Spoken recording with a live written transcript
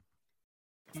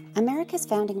America's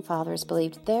founding fathers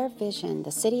believed their vision,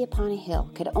 the city upon a hill,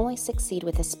 could only succeed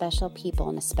with a special people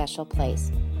in a special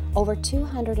place. Over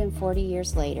 240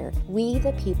 years later, we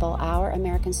the people, our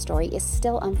American story is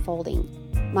still unfolding.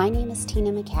 My name is Tina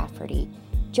McCafferty.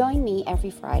 Join me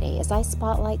every Friday as I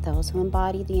spotlight those who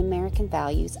embody the American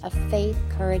values of faith,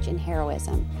 courage, and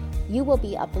heroism. You will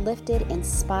be uplifted,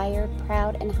 inspired,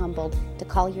 proud, and humbled to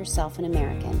call yourself an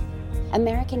American.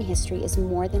 American history is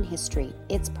more than history,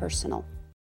 it's personal.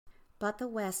 But the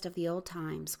West of the old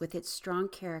times, with its strong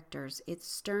characters, its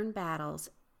stern battles,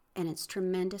 and its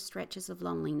tremendous stretches of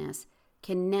loneliness,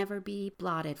 can never be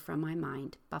blotted from my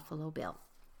mind. Buffalo Bill.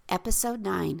 Episode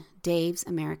 9, Dave's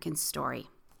American Story.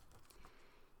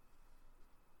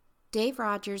 Dave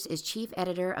Rogers is chief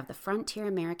editor of the Frontier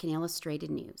American Illustrated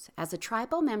News. As a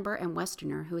tribal member and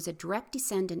Westerner who is a direct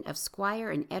descendant of Squire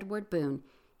and Edward Boone,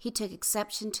 he took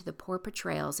exception to the poor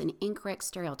portrayals and incorrect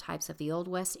stereotypes of the Old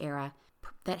West era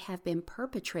that have been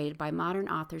perpetrated by modern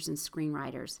authors and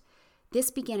screenwriters.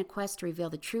 This began a quest to reveal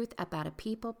the truth about a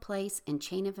people, place, and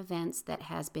chain of events that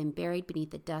has been buried beneath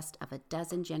the dust of a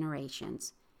dozen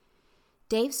generations.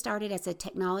 Dave started as a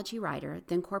technology writer,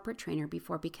 then corporate trainer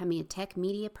before becoming a tech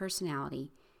media personality.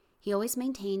 He always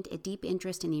maintained a deep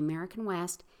interest in the American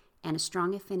West and a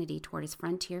strong affinity toward his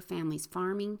frontier family's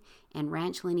farming and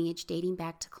ranch lineage dating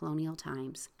back to colonial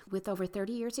times. With over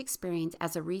 30 years' experience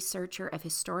as a researcher of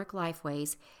historic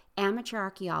lifeways, amateur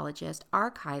archaeologist,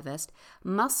 archivist,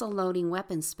 muscle-loading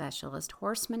weapons specialist,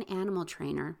 horseman animal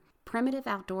trainer, primitive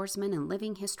outdoorsman, and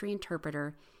living history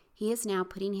interpreter, he is now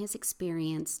putting his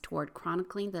experience toward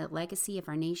chronicling the legacy of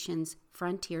our nation's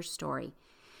frontier story.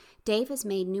 Dave has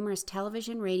made numerous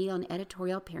television, radio, and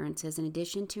editorial appearances in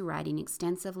addition to writing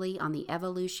extensively on the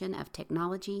evolution of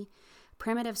technology,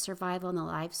 primitive survival, and the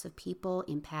lives of people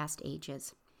in past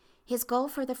ages. His goal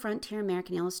for the Frontier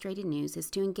American Illustrated News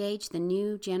is to engage the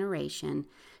new generation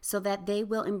so that they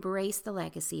will embrace the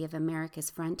legacy of America's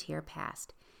frontier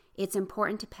past. It's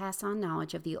important to pass on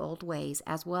knowledge of the old ways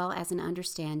as well as an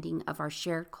understanding of our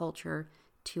shared culture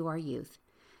to our youth.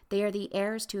 They are the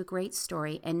heirs to a great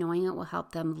story, and knowing it will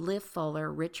help them live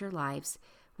fuller, richer lives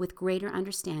with greater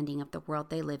understanding of the world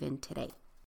they live in today.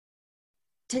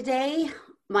 Today,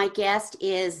 my guest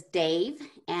is Dave,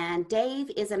 and Dave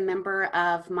is a member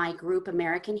of my group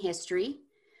American History,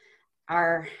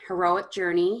 our heroic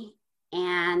journey,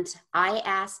 and I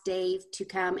asked Dave to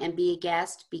come and be a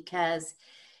guest because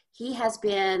he has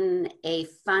been a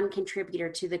fun contributor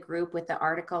to the group with the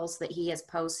articles that he has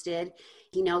posted.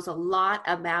 He knows a lot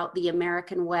about the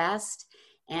American West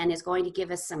and is going to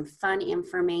give us some fun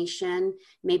information,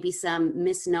 maybe some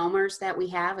misnomers that we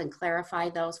have, and clarify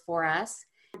those for us.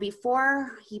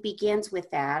 Before he begins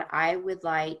with that, I would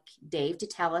like Dave to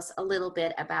tell us a little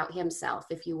bit about himself,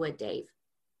 if you would, Dave.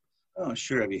 Oh,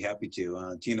 sure. I'd be happy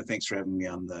to. Tina, thanks for having me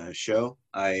on the show.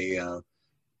 I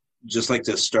just like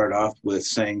to start off with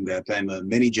saying that I'm a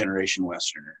many-generation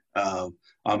Westerner.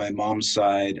 On my mom's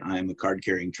side, I'm a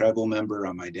card-carrying tribal member.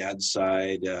 On my dad's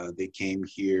side, they came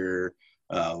here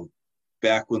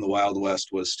back when the Wild West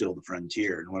was still the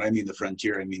frontier. And when I mean the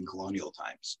frontier, I mean colonial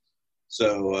times.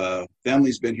 So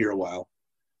family's been here a while.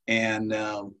 And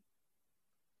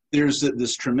there's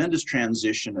this tremendous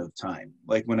transition of time.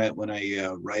 Like when I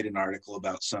write an article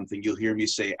about something, you'll hear me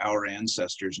say our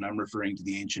ancestors, and I'm referring to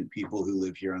the ancient people who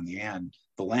live here on the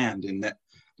land. And that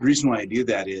the reason why I do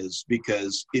that is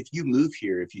because if you move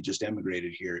here, if you just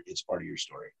emigrated here, it's part of your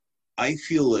story. I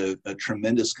feel a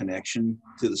tremendous connection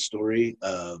to the story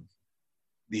of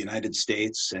the United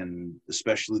States and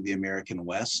especially the American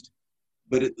West.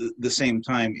 But at the same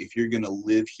time, if you're going to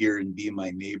live here and be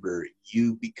my neighbor,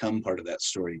 you become part of that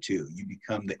story too. You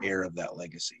become the heir of that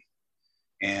legacy.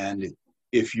 And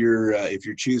if you're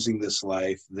choosing this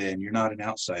life, then you're not an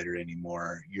outsider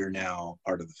anymore. You're now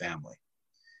part of the family.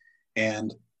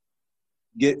 And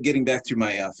getting back through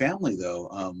my family,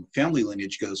 though, family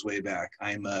lineage goes way back.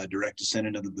 I'm a direct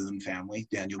descendant of the Boone family.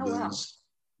 Daniel Boone's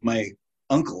my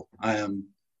uncle.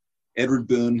 Edward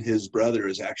Boone, his brother,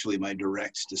 is actually my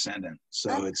direct descendant. So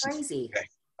That's it's crazy.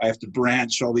 I have to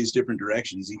branch all these different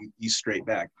directions. He's straight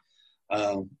back.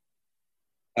 I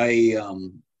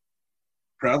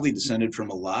proudly descended from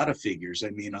a lot of figures.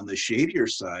 I mean, on the shadier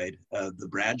side, the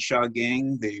Bradshaw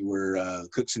gang, they were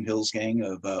Cooks and Hills gang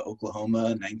of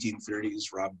Oklahoma,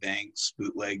 1930s, Rob Banks,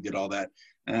 bootleg, did all that.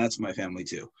 And that's my family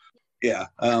too. Yeah.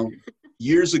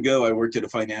 Years ago, I worked at a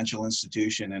financial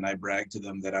institution, and I bragged to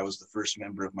them that I was the first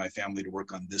member of my family to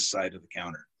work on this side of the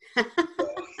counter.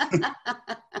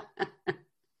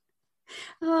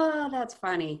 Oh, that's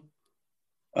funny.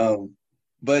 So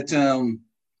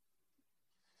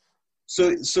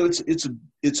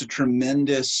it's a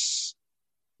tremendous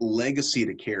legacy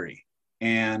to carry.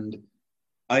 And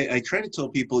I try to tell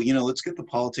people, let's get the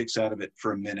politics out of it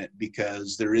for a minute,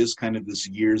 because there is kind of this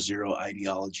year zero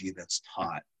ideology that's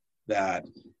taught that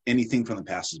anything from the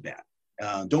past is bad.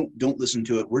 Don't listen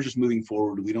to it. We're just moving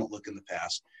forward. We don't look in the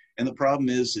past. And the problem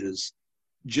is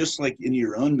just like in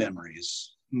your own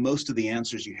memories, most of the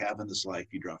answers you have in this life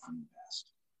you draw from the past.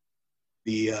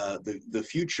 The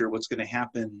future, what's going to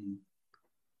happen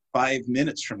 5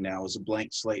 minutes from now, is a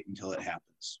blank slate until it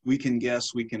happens. We can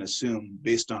guess, we can assume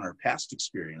based on our past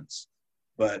experience,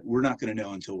 but we're not going to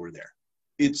know until we're there.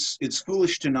 It's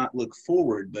foolish to not look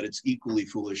forward, but it's equally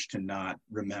foolish to not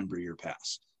remember your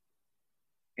past.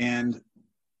 And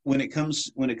when it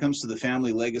comes to the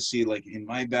family legacy, like in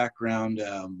my background,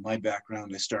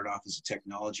 I start off as a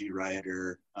technology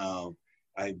writer.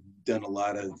 I've done a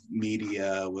lot of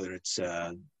media, whether it's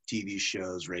TV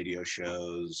shows, radio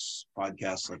shows,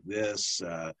 podcasts like this,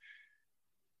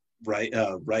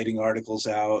 writing articles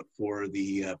out for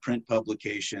the print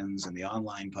publications and the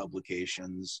online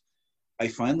publications. I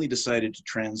finally decided to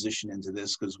transition into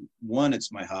this because, one,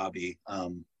 it's my hobby. I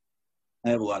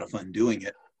have a lot of fun doing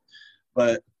it,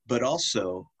 but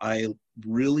also I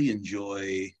really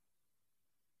enjoy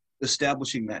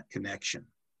establishing that connection.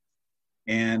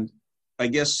 And I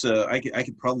guess I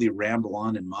could probably ramble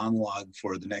on and monologue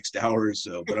for the next hour or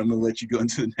so, but I'm going to let you go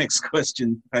into the next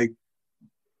question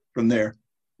from there.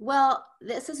 Well,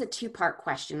 this is a two-part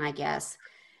question, I guess.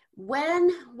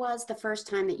 When was the first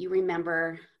time that you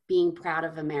remember being proud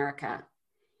of America?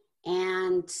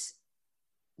 And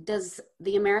does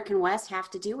the American West have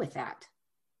to do with that?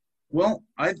 Well,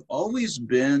 I've always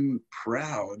been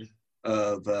proud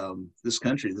of this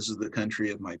country. This is the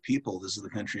country of my people. This is the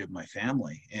country of my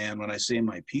family. And when I say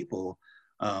my people,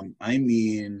 I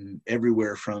mean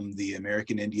everywhere from the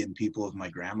American Indian people of my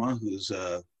grandma, who's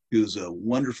a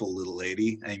wonderful little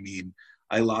lady. I mean,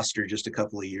 I lost her just a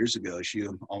couple of years ago. She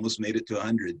almost made it to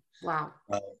 100. Wow.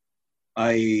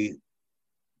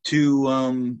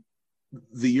 To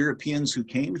the Europeans who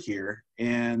came here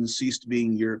and ceased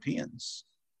being Europeans.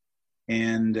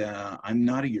 And I'm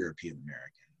not a European American.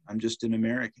 I'm just an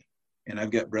American. And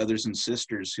I've got brothers and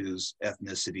sisters whose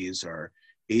ethnicities are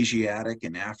Asiatic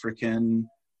and African,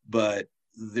 but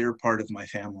they're part of my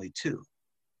family too.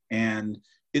 And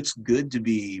it's good to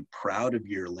be proud of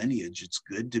your lineage. It's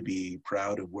good to be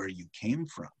proud of where you came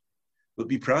from, but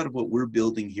be proud of what we're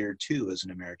building here too as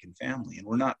an American family. And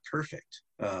we're not perfect.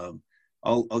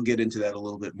 I'll get into that a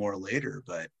little bit more later,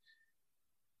 but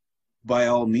by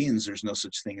all means, there's no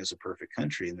such thing as a perfect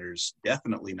country, and there's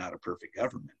definitely not a perfect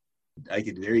government. I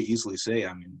could very easily say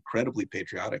I'm incredibly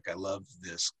patriotic. I love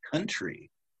this country,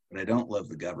 but I don't love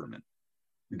the government.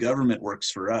 The government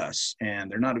works for us, and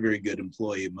they're not a very good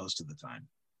employee most of the time.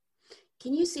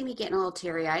 Can you see me getting a little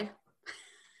teary-eyed?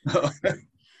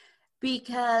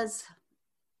 Because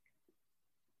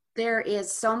there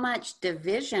is so much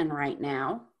division right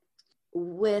now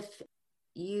with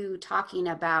you talking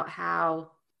about how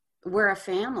we're a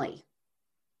family.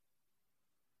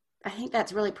 I think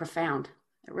that's really profound.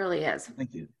 It really is.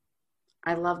 Thank you.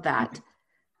 I love that.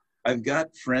 I've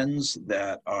got friends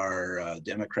that are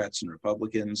Democrats and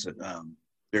Republicans,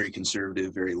 very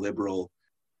conservative, very liberal.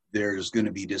 There's going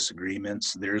to be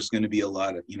disagreements. There's going to be a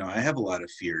lot of, I have a lot of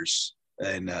fears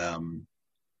and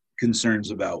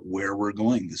concerns about where we're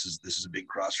going. This is a big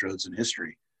crossroads in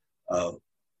history.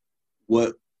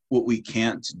 What we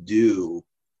can't do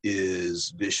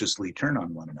is viciously turn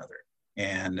on one another.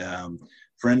 And a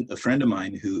friend of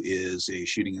mine who is a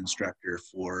shooting instructor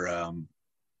for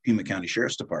Pima County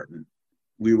Sheriff's Department,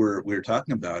 we were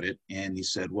talking about it, and he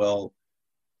said, well,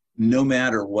 no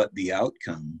matter what the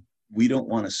outcome, we don't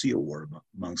want to see a war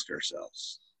amongst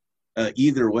ourselves.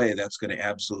 Either way, that's going to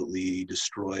absolutely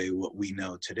destroy what we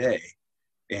know today.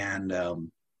 And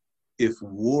if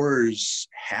wars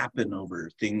happen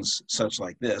over things such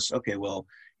like this, okay, well,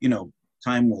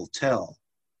 time will tell.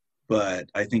 But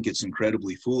I think it's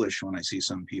incredibly foolish when I see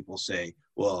some people say,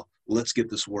 well, let's get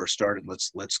this war started.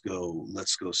 Let's go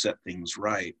set things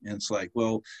right. And it's like,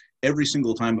 well, every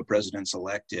single time a president's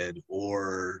elected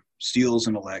or steals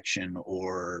an election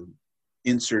or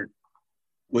insert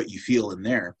what you feel in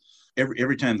there,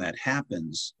 every time that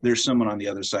happens, there's someone on the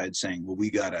other side saying, well, we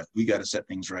gotta set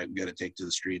things right. We gotta take to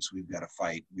the streets. We've got to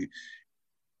fight.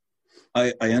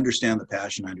 I understand the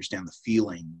passion. I understand the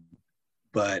feeling.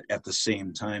 But at the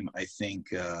same time, I think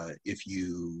if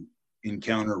you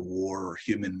encounter war or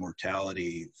human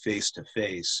mortality face to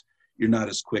face, you're not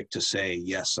as quick to say,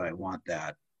 yes, I want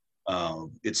that.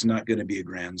 It's not going to be a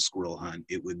grand squirrel hunt.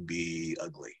 It would be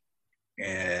ugly.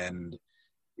 And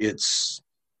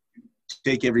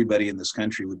take everybody in this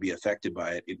country would be affected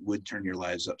by it. It would turn your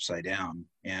lives upside down.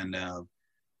 And,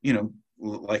 you know,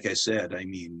 like I said, I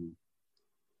mean,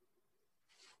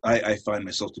 I find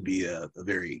myself to be a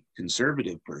very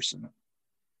conservative person,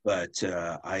 but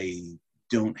I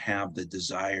don't have the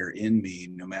desire in me,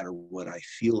 no matter what I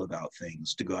feel about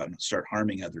things, to go out and start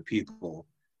harming other people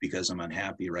because I'm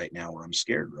unhappy right now or I'm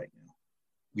scared right now.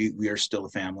 We are still a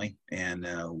family, and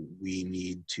we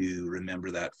need to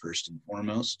remember that first and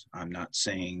foremost. I'm not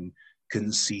saying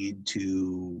concede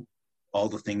to all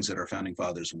the things that our founding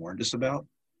fathers warned us about,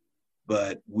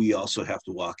 but we also have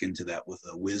to walk into that with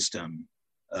a wisdom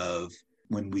of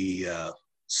when we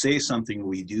say something or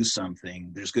we do something,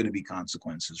 there's going to be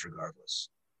consequences regardless.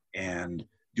 And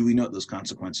do we know what those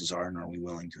consequences are, and are we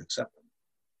willing to accept them?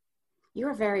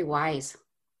 You're very wise.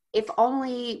 If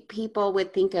only people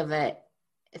would think of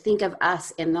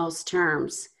us in those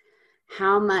terms,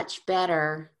 how much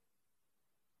better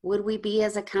would we be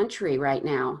as a country right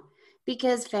now?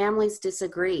 Because families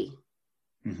disagree,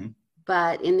 Mm-hmm.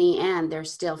 but in the end, they're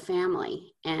still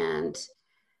family. And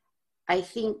I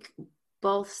think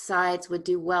both sides would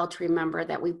do well to remember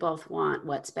that we both want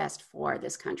what's best for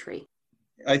this country.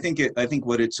 I think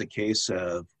what it's a case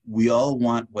of, we all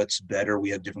want what's better.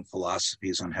 We have different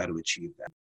philosophies on how to achieve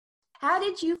that. How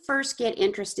did you first get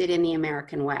interested in the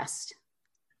American West?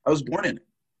 I was born in it.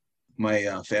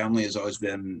 My family has always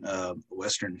been a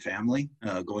Western family,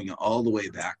 going all the way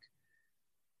back.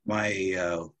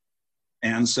 My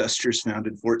ancestors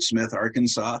founded Fort Smith,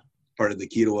 Arkansas, part of the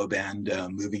Kiowa Band,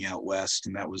 moving out west,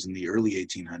 and that was in the early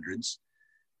 1800s.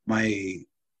 My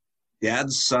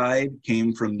dad's side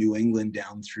came from New England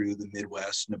down through the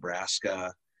Midwest,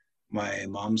 Nebraska. My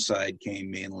mom's side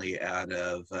came mainly out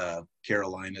of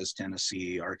Carolinas,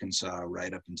 Tennessee, Arkansas,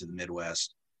 right up into the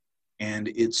Midwest. And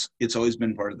it's always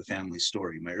been part of the family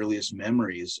story. My earliest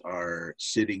memories are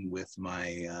sitting with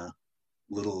my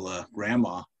little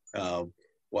grandma,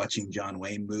 watching John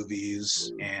Wayne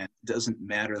movies, and it doesn't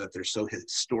matter that they're so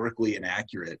historically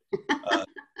inaccurate.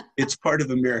 It's part of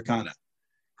Americana.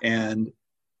 And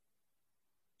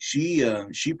she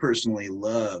personally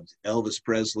loved Elvis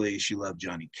Presley. She loved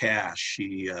Johnny Cash.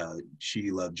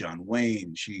 She loved John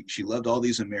Wayne. She loved all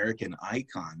these American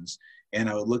icons. And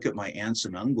I would look at my aunts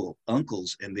and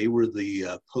uncles, and they were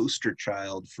the poster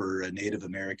child for a Native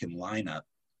American lineup.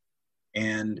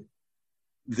 And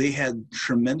they had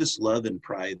tremendous love and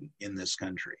pride in this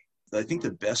country. I think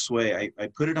the best way, I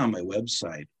put it on my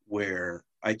website, where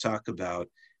I talk about,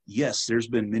 yes, there's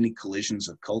been many collisions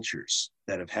of cultures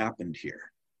that have happened here.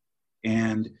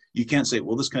 And you can't say,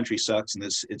 well, this country sucks and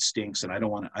it stinks, and I don't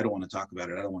want to talk about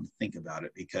it. I don't want to think about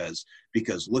it because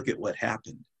look at what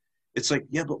happened. It's like,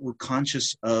 yeah, but we're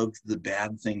conscious of the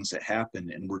bad things that happen,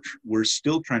 and we're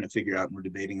still trying to figure out, and we're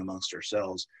debating amongst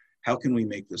ourselves, how can we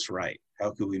make this right?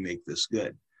 How can we make this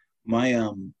good?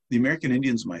 The American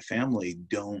Indians in my family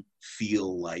don't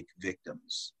feel like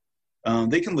victims.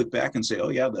 They can look back and say, oh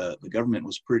yeah, the government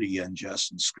was pretty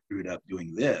unjust and screwed up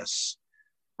doing this,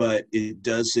 but it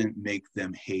doesn't make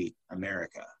them hate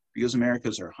America, because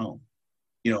America's our home.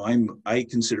 You know, I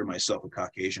consider myself a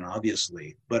Caucasian,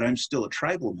 obviously, but I'm still a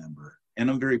tribal member, and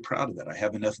I'm very proud of that. I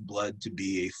have enough blood to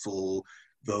be a full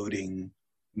voting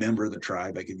member of the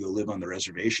tribe. I could go live on the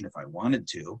reservation if I wanted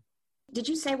to. Did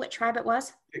you say what tribe it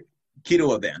was?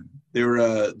 Kiowa Band.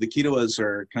 The Kiowas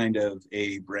are kind of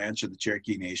a branch of the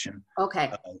Cherokee Nation.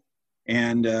 Okay.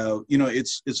 You know,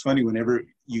 it's funny, whenever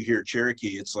you hear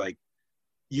Cherokee, it's like,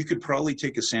 you could probably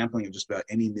take a sampling of just about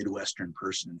any Midwestern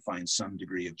person and find some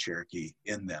degree of Cherokee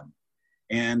in them.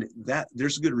 And that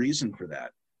there's a good reason for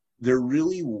that. There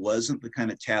really wasn't the kind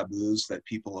of taboos that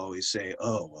people always say,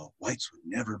 oh, well, whites would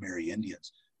never marry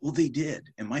Indians. Well, they did.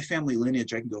 And my family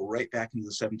lineage, I can go right back into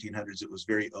the 1700s. It was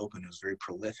very open. It was very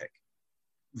prolific.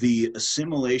 The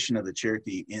assimilation of the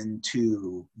Cherokee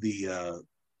into the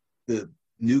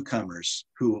newcomers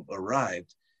who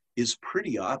arrived is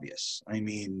pretty obvious. I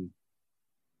mean,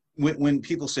 when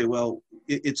people say, well,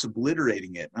 it's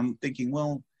obliterating it, I'm thinking,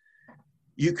 well,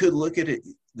 you could look at it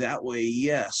that way,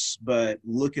 yes, but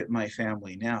look at my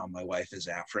family now. My wife is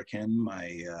African.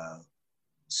 My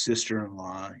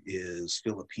sister-in-law is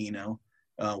Filipino.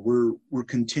 We're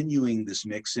continuing this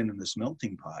mix-in and this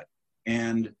melting pot.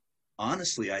 And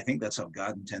honestly, I think that's how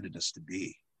God intended us to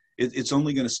be. It's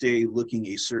only going to stay looking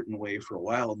a certain way for a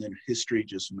while, and then history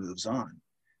just moves on.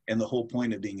 And the whole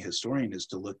point of being a historian is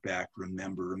to look back,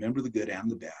 remember the good and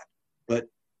the bad, but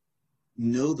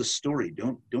know the story.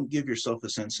 Don't give yourself a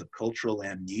sense of cultural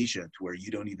amnesia to where you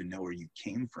don't even know where you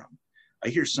came from. I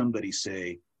hear somebody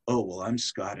say, oh, well, I'm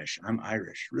Scottish, I'm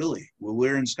Irish. Really? Well,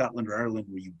 where in Scotland or Ireland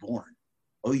were you born?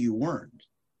 Oh, you weren't.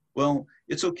 Well,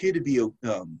 it's okay to be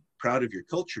proud of your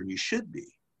culture, and you should be.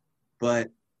 But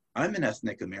I'm an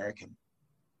ethnic American.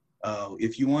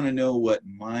 If you want to know what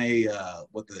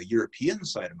what the European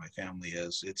side of my family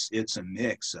is, it's a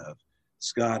mix of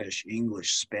Scottish,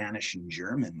 English, Spanish, and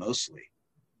German mostly.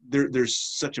 There's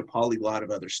such a polyglot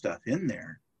of other stuff in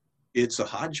there. It's a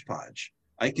hodgepodge.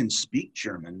 I can speak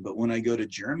German, but when I go to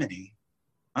Germany,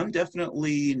 I'm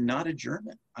definitely not a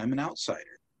German. I'm an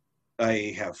outsider.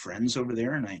 I have friends over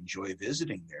there and I enjoy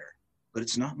visiting there, but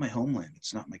it's not my homeland.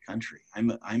 It's not my country. I'm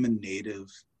a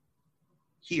native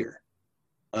here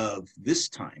of this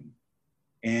time,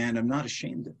 and I'm not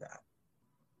ashamed of that.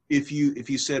 If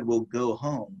you said, well, go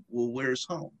home, well, where's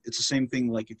home? It's the same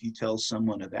thing like if you tell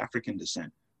someone of African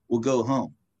descent, well, go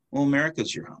home. Well,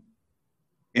 America's your home.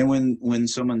 And when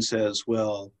someone says,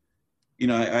 well,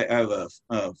 I have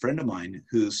a friend of mine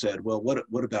who said, well,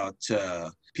 what about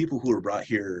people who were brought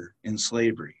here in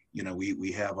slavery?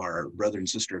 We have our brother and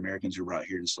sister Americans who were brought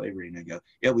here in slavery. And I go,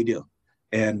 yeah, we do.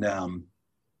 And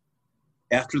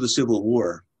after the Civil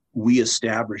War, we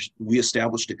established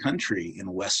a country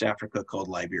in West Africa called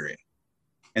Liberia.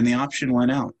 And the option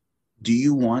went out. Do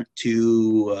you want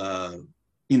to,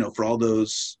 for all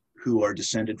those who are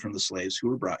descended from the slaves who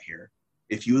were brought here,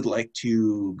 if you would like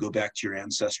to go back to your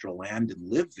ancestral land and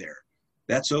live there,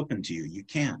 that's open to you. You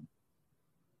can.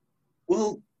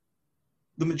 Well,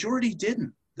 the majority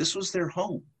didn't. This was their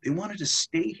home. They wanted to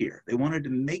stay here. They wanted to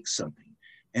make something.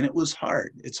 And it was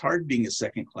hard. It's hard being a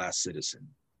second-class citizen.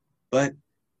 But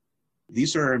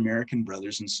these are our American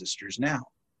brothers and sisters now.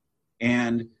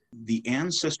 And the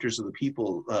ancestors of the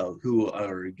people who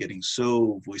are getting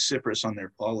so vociferous on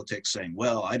their politics saying,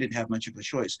 well, I didn't have much of a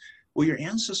choice. Well, your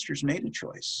ancestors made a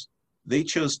choice. They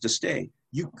chose to stay.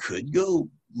 You could go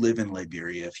live in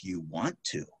Liberia if you want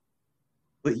to,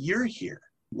 but you're here.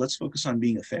 Let's focus on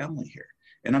being a family here.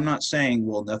 And I'm not saying,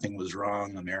 well, nothing was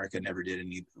wrong. America never did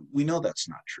anything. We know that's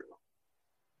not true.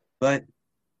 But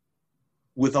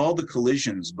with all the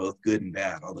collisions, both good and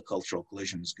bad, all the cultural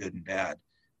collisions, good and bad,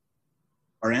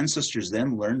 our ancestors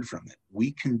then learned from it.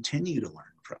 We continue to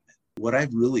learn from it. What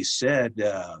I've really said,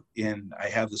 I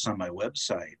have this on my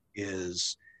website,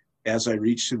 is as I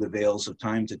reach through the veils of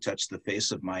time to touch the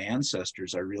face of my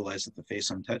ancestors, I realize that the face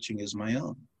I'm touching is my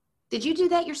own. Did you do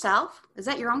that yourself? Is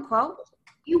that your own quote?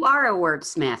 You are a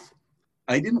wordsmith.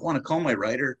 I didn't want to call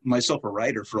myself a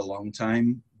writer for a long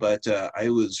time, but I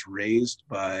was raised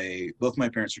by, both my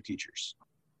parents are teachers.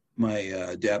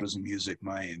 My dad was in music,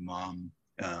 my mom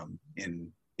in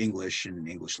English and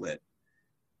English lit.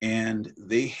 And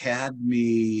they had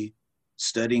me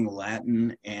studying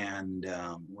Latin and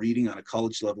reading on a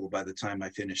college level by the time I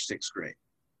finished 6th grade.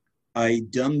 I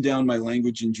dumbed down my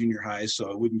language in junior high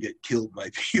so I wouldn't get killed by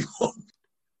people.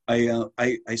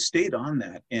 I stayed on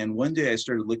that. And one day I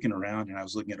started looking around and I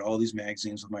was looking at all these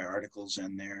magazines with my articles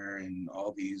in there and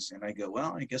all these. And I go,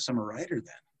 well, I guess I'm a writer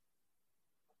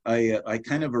then. I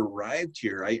kind of arrived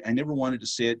here. I never wanted to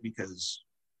say it because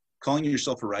calling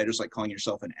yourself a writer is like calling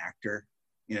yourself an actor.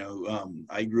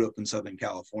 I grew up in Southern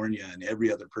California and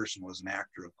every other person was an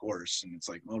actor, of course. And it's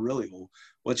like, well, really,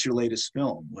 what's your latest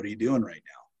film? What are you doing right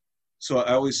now? So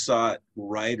I always thought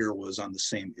writer was on the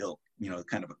same ilk,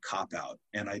 kind of a cop-out.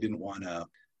 And I didn't want to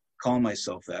call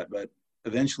myself that. But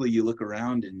eventually you look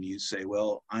around and you say,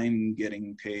 well, I'm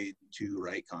getting paid to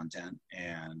write content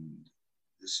and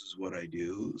this is what I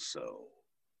do. So,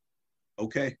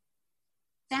 okay.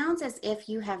 Sounds as if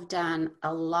you have done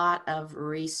a lot of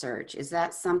research. Is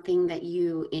that something that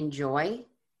you enjoy?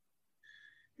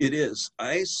 It is.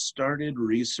 I started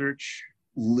research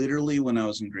literally when I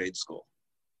was in grade school.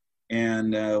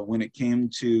 And when it came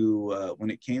to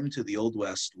the Old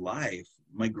West life,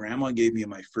 my grandma gave me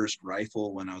my first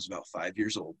rifle when I was about 5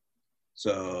 years old.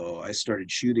 So I started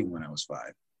shooting when I was 5.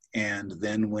 And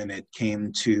then when it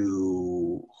came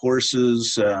to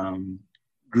horses,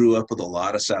 grew up with a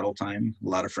lot of saddle time, a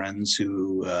lot of friends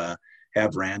who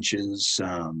have ranches,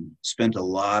 spent a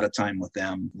lot of time with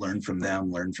them, learned from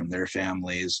their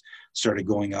families, started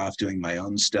going off doing my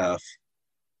own stuff.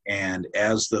 And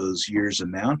as those years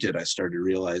amounted, I started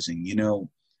realizing,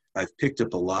 I've picked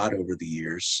up a lot over the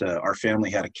years. Our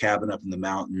family had a cabin up in the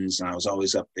mountains and I was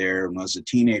always up there. When I was a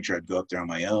teenager, I'd go up there on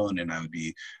my own and I would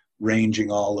be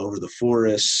ranging all over the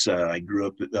forests. I grew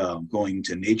up going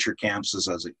to nature camps as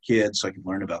I was a kid so I could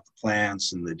learn about the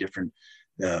plants and the different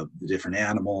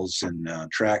animals and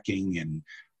tracking and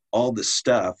all this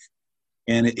stuff.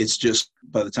 And it's just,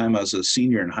 by the time I was a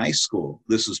senior in high school,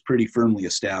 this was pretty firmly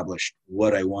established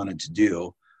what I wanted to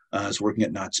do. I was working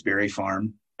at Knott's Berry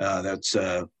Farm. That's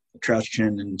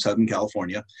Trouchin in Southern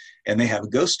California. And they have a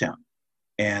ghost town.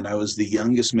 And I was the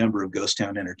youngest member of Ghost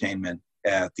Town Entertainment.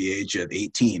 at the age of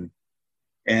 18.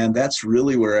 And that's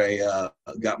really where I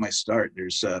got my start.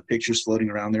 There's pictures floating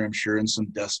around there, I'm sure, in some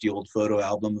dusty old photo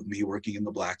album of me working in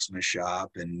the blacksmith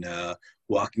shop and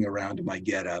walking around in my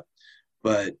getup.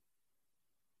 But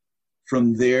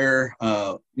from there,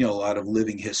 a lot of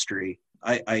living history.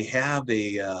 I have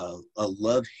a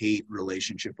love-hate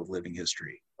relationship with living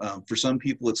history. For some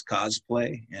people, it's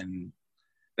cosplay, and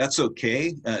that's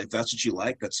okay. If that's what you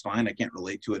like, that's fine. I can't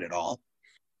relate to it at all.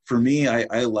 For me,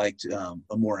 I liked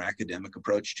a more academic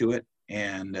approach to it,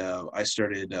 and I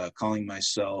started calling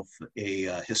myself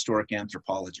a historic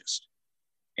anthropologist.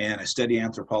 And I studied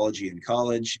anthropology in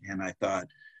college, and I thought,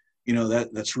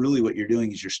 that's really what you're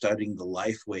doing is you're studying the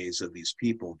life ways of these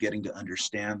people, getting to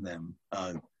understand them.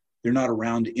 They're not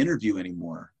around to interview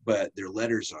anymore, but their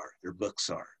letters are, their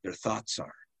books are, their thoughts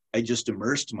are. I just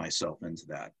immersed myself into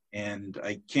that. And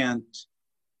I can,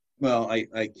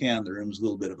 the room's a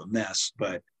little bit of a mess,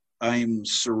 but I'm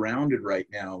surrounded right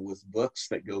now with books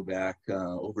that go back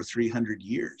over 300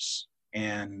 years.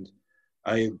 And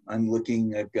I've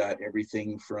got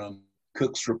everything from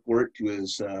Cook's report to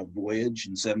his voyage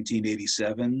in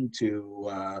 1787 to,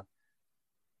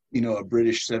 a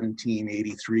British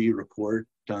 1783 report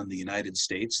on the United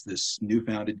States, this new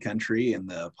founded country and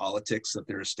the politics that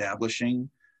they're establishing,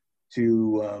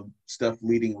 to stuff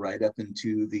leading right up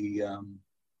into the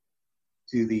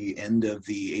end of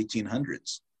the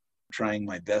 1800s. Trying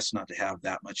my best not to have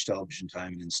that much television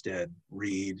time and instead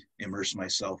read, immerse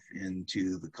myself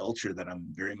into the culture that I'm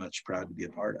very much proud to be a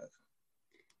part of.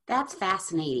 That's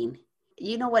fascinating.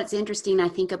 You know what's interesting, I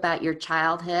think, about your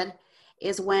childhood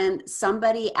is when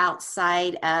somebody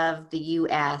outside of the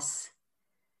U.S.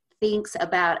 thinks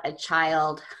about a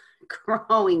child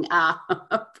growing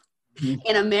up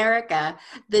in America,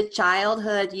 the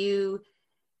childhood you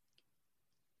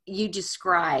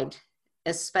described,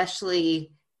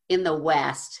 especially in the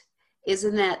West,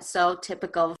 isn't that so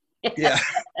typical? Yeah.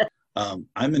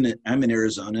 I'm an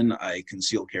Arizonan. I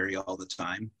conceal carry all the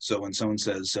time. So when someone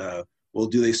says, well,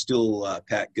 do they still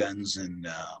pack guns in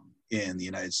the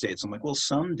United States? I'm like, well,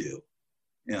 some do.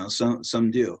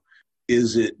 Some do.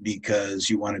 Is it because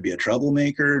you want to be a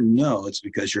troublemaker? No, it's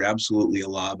because you're absolutely a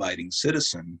law-abiding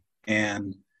citizen.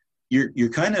 And you're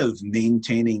kind of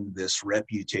maintaining this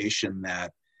reputation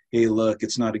that, hey, look,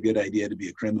 it's not a good idea to be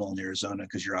a criminal in Arizona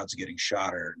because your odds of getting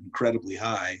shot are incredibly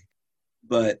high.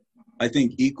 But I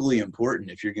think equally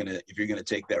important, if you're gonna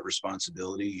take that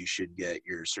responsibility, you should get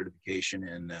your certification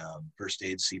in first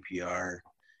aid, CPR.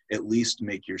 At least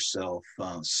make yourself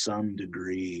some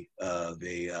degree of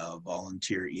a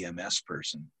volunteer EMS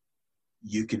person.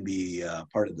 You can be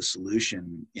part of the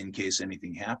solution in case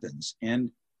anything happens, and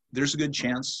there's a good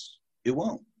chance it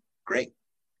won't. Great.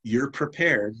 You're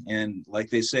prepared, and like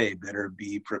they say, better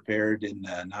be prepared and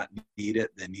not need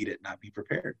it than need it not be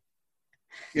prepared.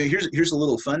 Here's a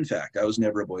little fun fact. I was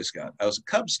never a Boy Scout. I was a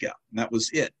Cub Scout, and that was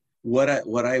it. What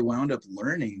I wound up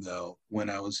learning, though, when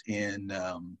I was in,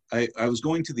 I was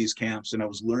going to these camps and I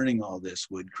was learning all this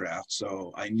woodcraft,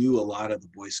 so I knew a lot of the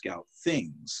Boy Scout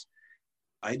things.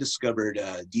 I discovered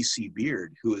D.C.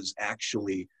 Beard, who is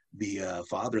actually the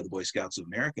father of the Boy Scouts of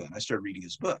America, and I started reading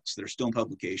his books. They're still in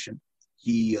publication.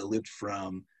 He lived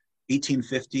from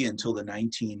 1850 until the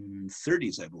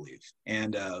 1930s, I believe.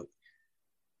 And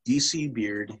D.C.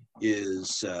 Beard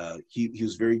is, he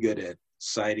was very good at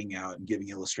citing out and giving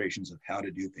illustrations of how to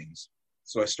do things.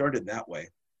 So I started that way.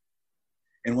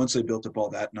 And once I built up all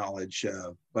that knowledge,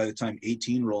 by the time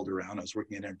 18 rolled around, I was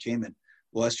working in entertainment.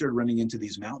 Well, I started running into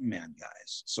these mountain man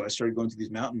guys. So I started going to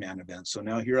these mountain man events. So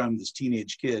now here I'm this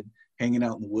teenage kid hanging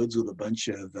out in the woods with a bunch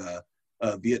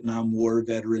of Vietnam War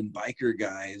veteran biker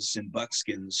guys in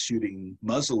buckskins shooting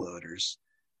muzzleloaders.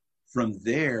 From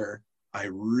there, I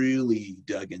really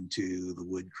dug into the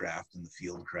woodcraft and the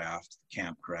fieldcraft, the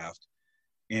campcraft,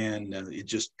 and it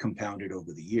just compounded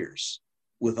over the years.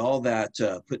 With all that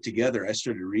put together, I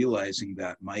started realizing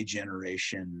that my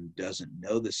generation doesn't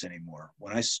know this anymore.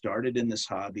 When I started in this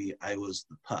hobby, I was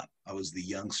the pup. I was the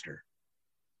youngster.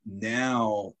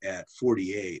 Now at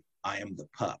 48, I am the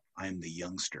pup. I am the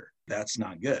youngster. That's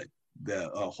not good. The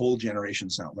whole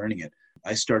generation's not learning it.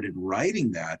 I started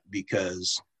writing that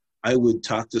because I would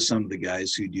talk to some of the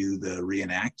guys who do the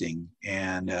reenacting,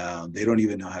 and they don't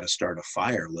even know how to start a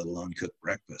fire, let alone cook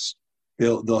breakfast.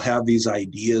 They'll have these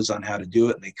ideas on how to do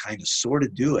it, and they kind of sort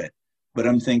of do it. But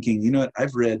I'm thinking, you know what?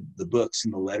 I've read the books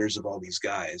and the letters of all these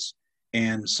guys,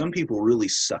 and some people really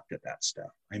sucked at that stuff.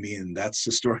 I mean, that's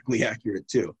historically accurate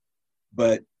too.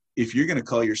 But if you're going to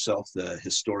call yourself the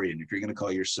historian, if you're going to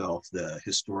call yourself the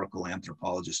historical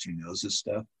anthropologist who knows this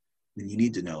stuff, then you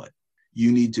need to know it.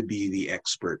 You need to be the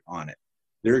expert on it.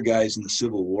 There are guys in the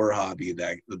Civil War hobby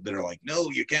that are like, no,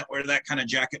 you can't wear that kind of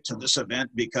jacket to this event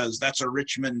because that's a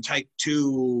Richmond Type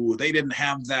 2. They didn't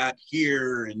have that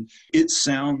here. And it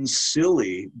sounds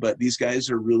silly, but these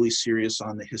guys are really serious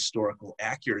on the historical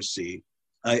accuracy.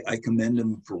 I commend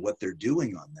them for what they're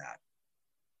doing on that.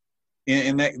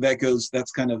 And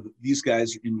that's kind of, these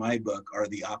guys in my book are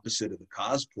the opposite of the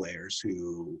cosplayers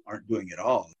who aren't doing it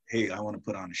all. Hey, I want to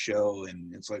put on a show.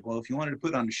 And it's like, well, if you wanted to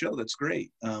put on a show, that's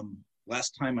great.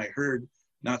 Last time I heard,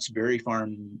 Knott's Berry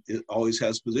Farm, it always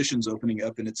has positions opening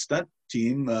up in its stunt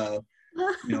team. Go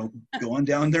on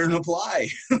down there and apply.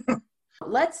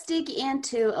 Let's dig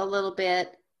into a little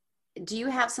bit. Do you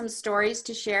have some stories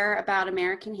to share about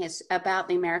about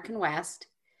the American West?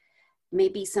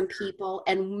 Maybe some people,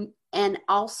 and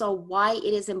also why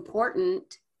it is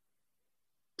important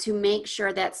to make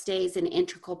sure that stays an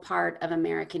integral part of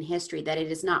American history, that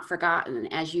it is not forgotten,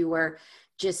 as you were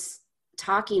just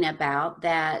talking about.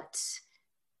 That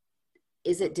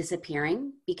is it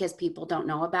disappearing because people don't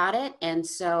know about it? And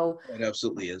so it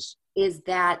absolutely is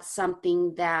that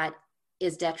something that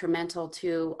is detrimental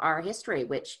to our history,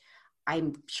 which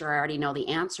I'm sure I already know the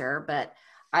answer, but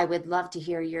I would love to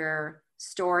hear your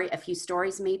story, a few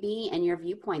stories maybe, and your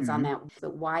viewpoints on that.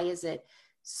 But why is it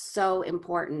so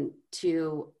important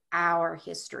to our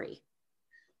history?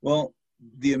 Well,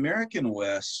 the American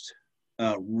West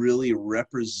really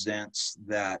represents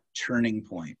that turning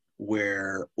point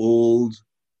where old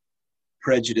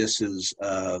prejudices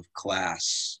of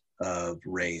class, of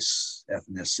race,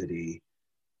 ethnicity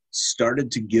started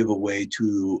to give away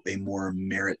to a more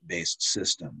merit-based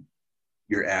system.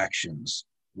 Your actions,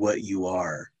 what you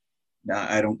are. Now,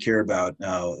 I don't care about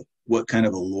what kind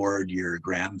of a lord your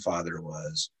grandfather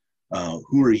was.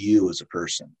 Who are you as a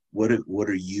person? What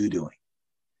are you doing?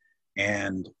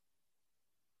 And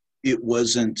it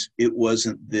wasn't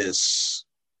this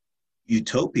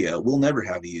utopia. We'll never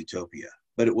have a utopia,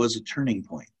 but it was a turning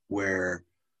point where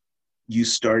you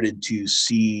started to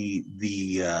see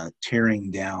the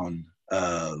tearing down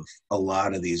of a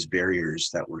lot of these barriers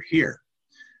that were here.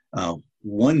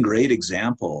 One great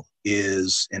example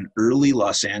is an early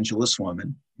Los Angeles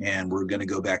woman, and we're going to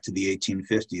go back to the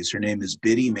 1850s. Her name is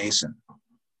Biddy Mason.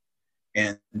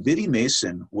 And Biddy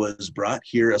Mason was brought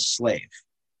here a slave.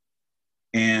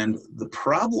 And the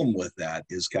problem with that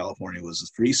is California was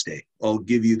a free state. I'll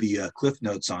give you the cliff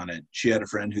notes on it. She had a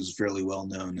friend who's a fairly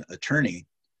well-known attorney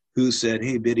who said,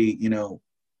 hey, Biddy,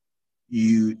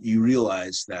 you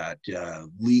realize that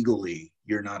legally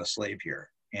you're not a slave here.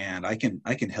 And I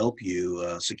can help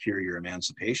you secure your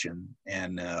emancipation.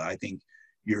 And I think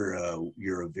you're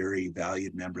a very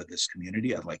valued member of this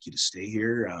community. I'd like you to stay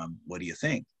here. What do you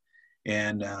think?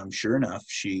 And sure enough,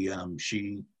 she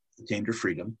attained her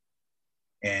freedom.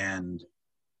 And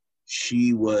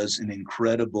she was an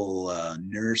incredible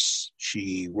nurse.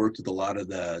 She worked with a lot of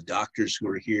the doctors who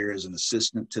were here as an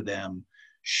assistant to them.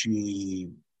 She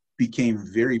became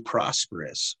very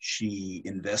prosperous. She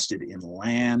invested in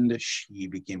land. She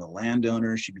became a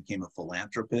landowner. She became a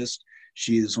philanthropist.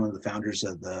 She is one of the founders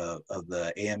of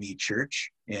the AME Church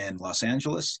in Los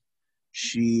Angeles.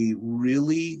 She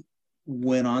really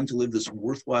went on to live this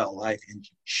worthwhile life and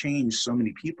changed so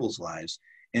many people's lives,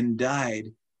 and died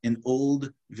an old,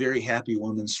 very happy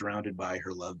woman surrounded by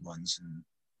her loved ones and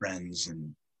friends.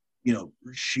 And,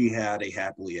 she had a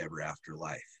happily ever after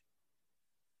life.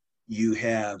 You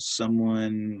have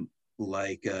someone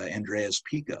like Andreas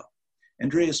Pico.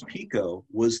 Andreas Pico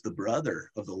was the brother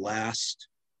of the last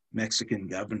Mexican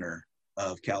governor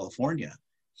of California.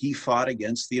 He fought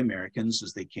against the Americans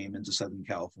as they came into Southern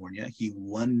California. He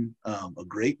won a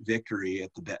great victory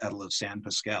at the Battle of San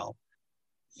Pasqual.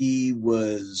 He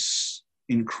was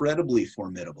incredibly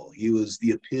formidable. He was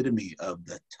the epitome of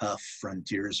the tough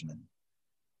frontiersman.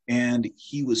 And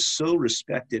he was so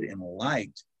respected and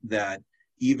liked that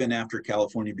even after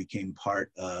California became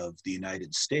part of the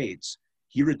United States,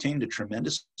 he retained a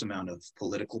tremendous amount of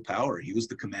political power. He was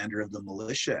the commander of the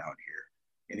militia out here.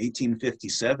 In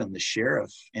 1857, the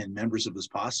sheriff and members of his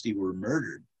posse were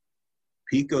murdered.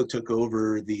 Pico took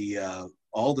over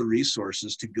all the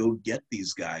resources to go get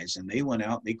these guys, and they went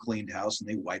out, they cleaned house, and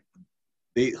they wiped them.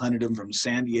 They hunted them from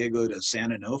San Diego to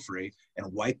San Onofre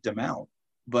and wiped them out.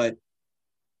 But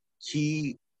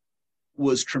he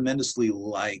was tremendously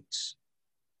liked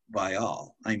by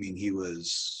all. I mean, he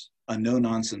was a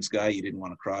no-nonsense guy you didn't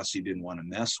want to cross, you didn't want to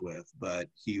mess with, but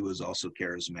he was also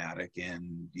charismatic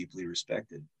and deeply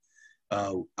respected.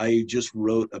 I just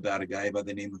wrote about a guy by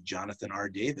the name of Jonathan R.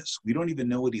 Davis. We don't even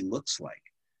know what he looks like.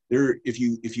 If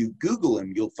you Google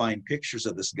him, you'll find pictures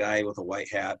of this guy with a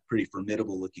white hat, pretty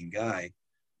formidable looking guy.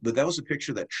 But that was a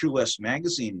picture that True West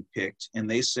magazine picked, and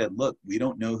they said, look, we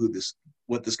don't know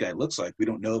what this guy looks like. We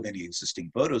don't know of any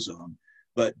existing photos of him,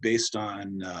 but based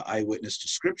on eyewitness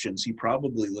descriptions, he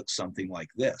probably looks something like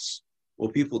this. Well,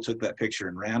 people took that picture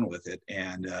and ran with it,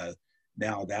 and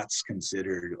now that's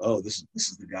considered, oh, this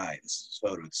is the guy, this is his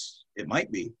photo. It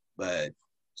might be, but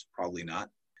it's probably not.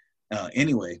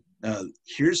 Anyway,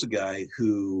 here's a guy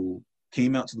who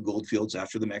came out to the goldfields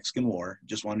after the Mexican War,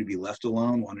 just wanted to be left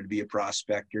alone, wanted to be a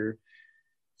prospector.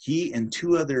 He and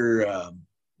two other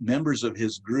members of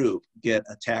his group get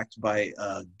attacked by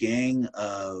a gang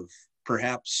of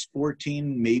perhaps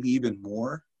 14, maybe even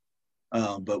more.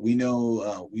 But we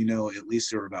know at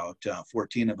least there were about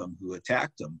 14 of them who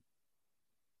attacked him.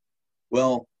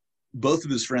 Well, both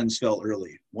of his friends fell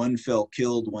early. One fell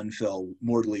killed, one fell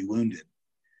mortally wounded.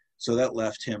 So that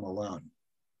left him alone.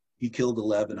 He killed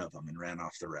 11 of them and ran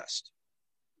off the rest.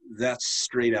 That's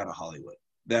straight out of Hollywood.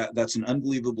 That's an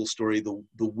unbelievable story. The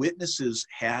witnesses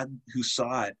who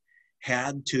saw it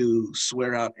had to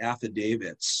swear out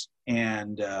affidavits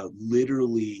and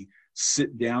literally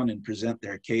sit down and present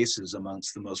their cases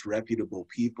amongst the most reputable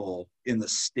people in the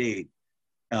state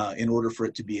in order for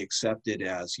it to be accepted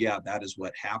as, yeah, that is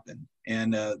what happened.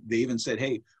 And they even said,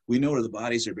 hey, we know where the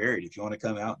bodies are buried. If you want to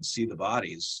come out and see the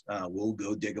bodies, we'll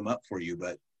go dig them up for you.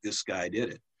 But this guy did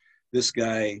it. This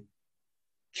guy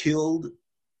killed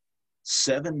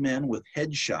 7 men with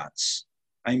headshots.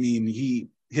 I mean, he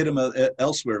hit them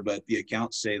elsewhere, but the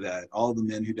accounts say that all the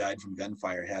men who died from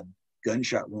gunfire had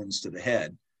gunshot wounds to the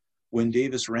head. When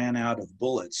Davis ran out of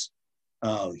bullets,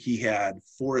 he had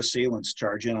 4 assailants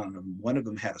charge in on him. One of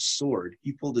them had a sword.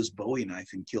 He pulled his Bowie knife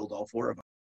and killed all 4 of them.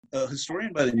 A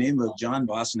historian by the name of John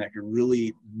Boessenecker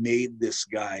really made this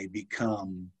guy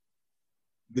become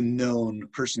the known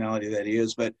personality that he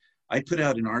is. But I put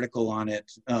out an article on it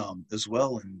as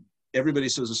well, and everybody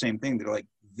says the same thing. They're like,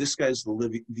 this guy's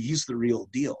he's the real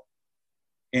deal.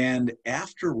 And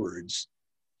afterwards,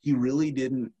 he really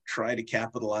didn't try to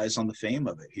capitalize on the fame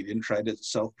of it. He didn't try to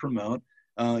self-promote.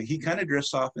 He kind of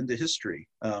drifts off into history.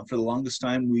 For the longest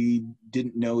time, we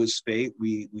didn't know his fate.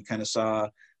 We kind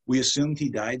of we assumed he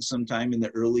died sometime in the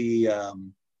early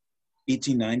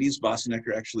 1890s.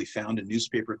 Boessenecker actually found a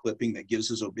newspaper clipping that gives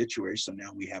his obituary, so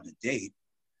now we have a date.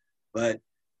 But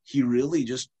he really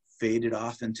just faded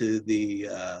off into the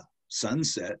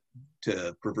sunset,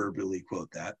 to proverbially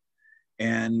quote that.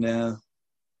 And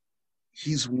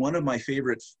he's one of my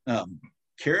favorite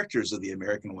characters of the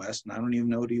American West, and I don't even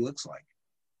know what he looks like.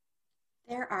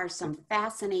 There are some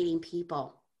fascinating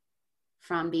people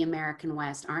from the American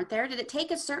West, aren't there? Did it take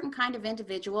a certain kind of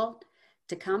individual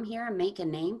to come here and make a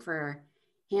name for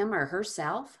him or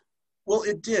herself? Well,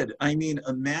 it did. I mean,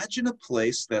 imagine a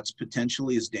place that's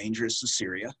potentially as dangerous as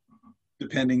Syria,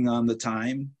 depending on the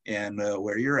time and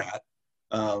where you're at.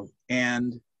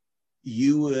 And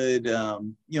you would,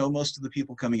 most of the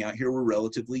people coming out here were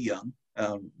relatively young,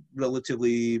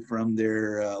 relatively from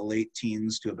their late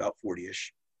teens to about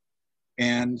 40-ish.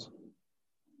 And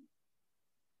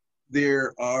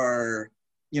there are,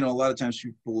 a lot of times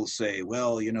people will say,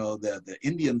 well, the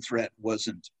Indian threat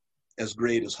wasn't as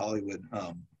great as Hollywood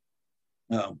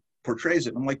portrays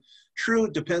it. I'm like, true,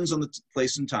 it depends on the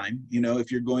place and time.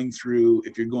 If you're going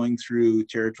through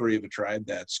territory of a tribe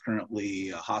that's currently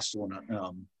hostile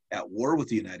and at war with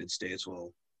the United States,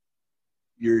 well,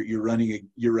 you're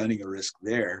running a risk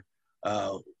there.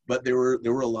 But there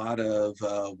were a lot of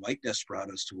white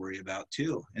desperados to worry about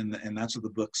too, and that's what the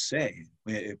books say.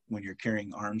 When you're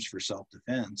carrying arms for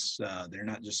self-defense, they're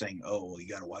not just saying, oh, well, you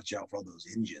got to watch out for all those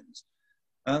Indians.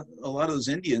 A lot of those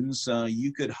Indians,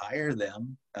 you could hire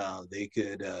them. They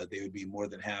would be more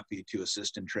than happy to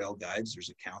assist in trail guides. There's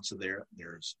accounts of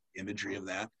there's imagery of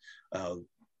that.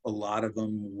 A lot of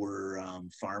them were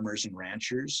farmers and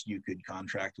ranchers. You could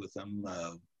contract with them,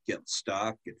 get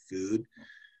stock, get food.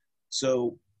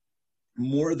 So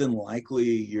more than likely,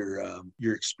 your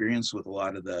experience with a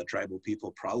lot of the tribal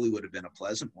people probably would have been a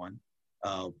pleasant one.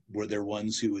 Were there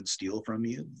ones who would steal from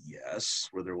you? Yes.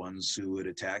 Were there ones who would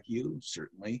attack you?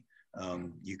 Certainly.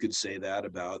 You could say that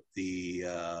about the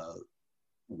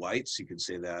whites. You could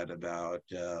say that about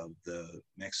the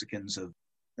Mexicans of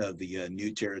the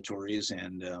new territories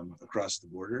and across the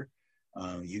border.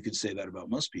 You could say that about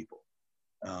most people,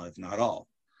 if not all.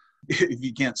 If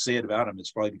you can't say it about them,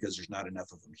 it's probably because there's not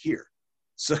enough of them here.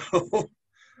 So,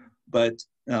 but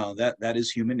that is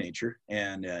human nature,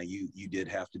 and you did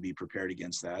have to be prepared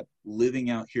against that. Living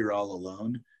out here all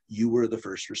alone, you were the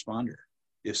first responder.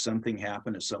 If something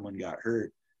happened, if someone got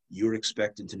hurt, you were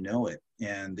expected to know it,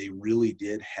 and they really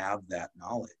did have that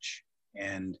knowledge.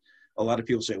 And a lot of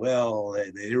people say, well,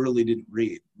 they really didn't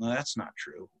read. Well, that's not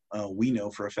true. we know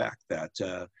for a fact that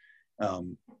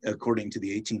according to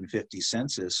the 1850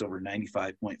 census, over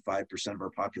 95.5% of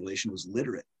our population was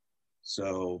literate.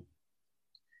 So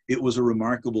it was a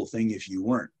remarkable thing if you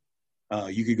weren't.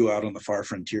 You could go out on the far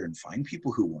frontier and find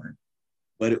people who weren't,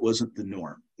 but it wasn't the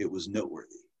norm. It was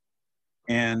noteworthy.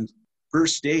 And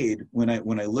First Aid, when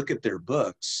I look at their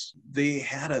books, they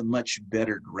had a much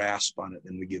better grasp on it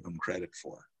than we give them credit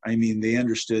for. I mean, they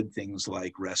understood things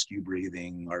like rescue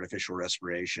breathing, artificial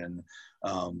respiration,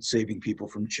 saving people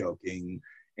from choking,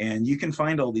 and you can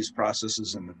find all these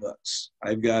processes in the books.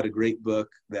 I've got a great book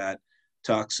that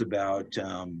talks about,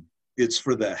 it's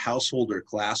for the householder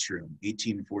classroom,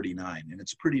 1849, and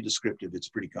it's pretty descriptive, it's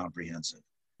pretty comprehensive.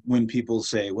 When people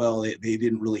say, well, they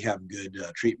didn't really have good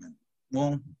treatment,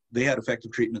 well, they had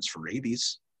effective treatments for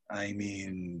rabies. I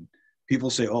mean, people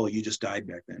say, oh, you just died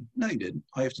back then. No, you didn't.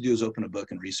 All you have to do is open a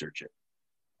book and research it.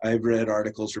 I've read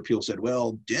articles where people said,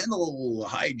 well, dental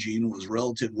hygiene was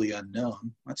relatively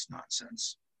unknown. That's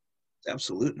nonsense. It's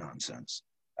absolute nonsense.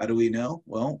 How do we know?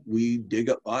 Well, we dig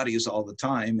up bodies all the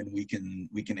time, and we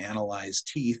can analyze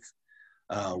teeth.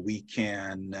 But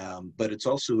it's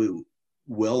also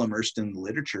well immersed in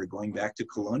literature going back to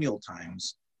colonial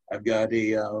times. I've got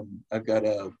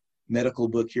a medical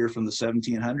book here from the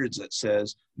 1700s that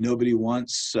says nobody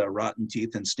wants rotten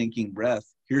teeth and stinking breath.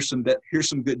 Here's some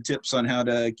good tips on how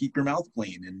to keep your mouth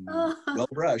clean and well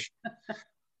brushed.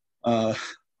 But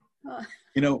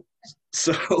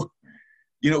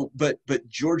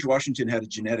George Washington had a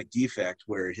genetic defect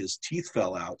where his teeth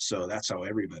fell out, so that's how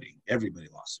everybody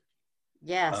lost it.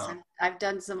 Yes, I've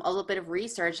done a little bit of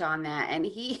research on that, and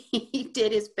he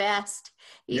did his best.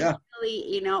 He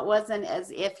really, it wasn't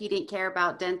as if he didn't care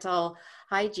about dental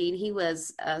hygiene. He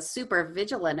was super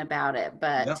vigilant about it,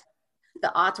 but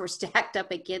the odds were stacked up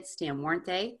against him, weren't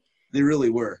they? They really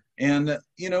were. And,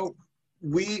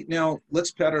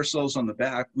 let's pat ourselves on the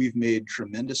back. We've made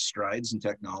tremendous strides in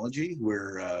technology.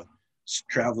 We're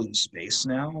traveling space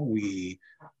now.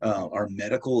 Our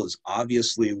medical is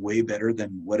obviously way better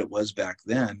than what it was back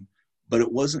then, but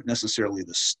it wasn't necessarily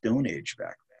the Stone Age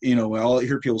back then. I'll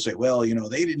hear people say, well,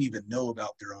 they didn't even know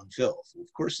about their own filth. Well,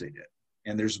 of course they did.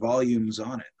 And there's volumes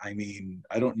on it. I mean,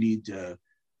 I don't need to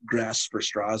grasp for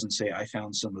straws and say, I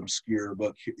found some obscure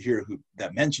book here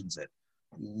that mentions it.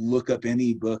 Look up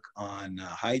any book on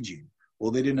hygiene.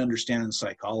 Well, they didn't understand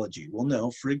psychology. Well,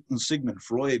 no, Sigmund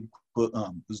Freud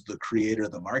was the creator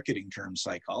of the marketing term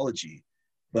psychology.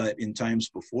 But in times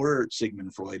before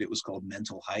Sigmund Freud, it was called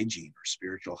mental hygiene or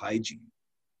spiritual hygiene,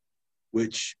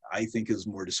 which I think is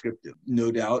more descriptive.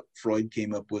 No doubt Freud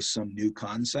came up with some new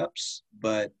concepts,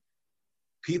 but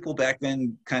people back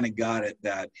then kind of got it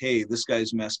that, hey, this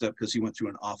guy's messed up because he went through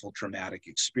an awful traumatic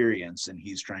experience and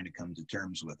he's trying to come to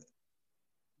terms with it.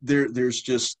 There's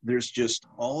just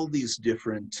all these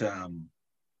different,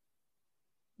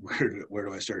 where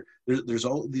do I start? There's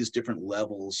all these different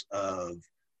levels of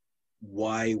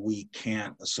why we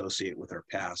can't associate with our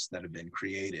past that have been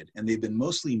created. And they've been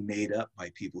mostly made up by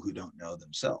people who don't know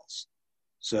themselves.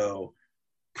 So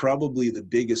probably the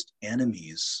biggest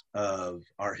enemies of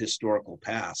our historical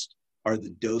past are the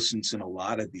docents in a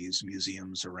lot of these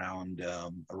museums around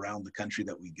the country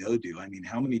that we go to. I mean,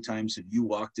 how many times have you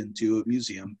walked into a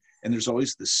museum and there's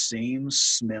always the same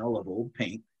smell of old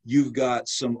paint? You've got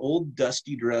some old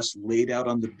dusty dress laid out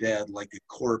on the bed like a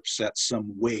corpse at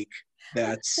some wake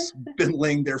that's been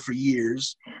laying there for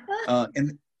years.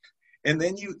 And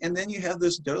then you have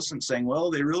this docent saying,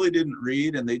 well, they really didn't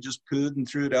read and they just pooed and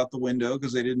threw it out the window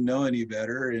because they didn't know any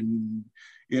better. And,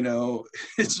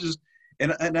 it's just,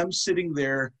 and I'm sitting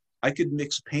there, I could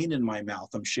mix pain in my mouth.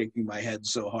 I'm shaking my head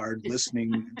so hard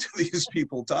listening to these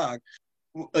people talk.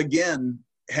 Again,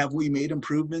 have we made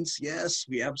improvements? Yes,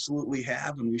 we absolutely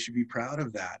have, and we should be proud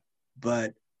of that.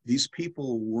 But these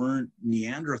people weren't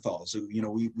Neanderthals.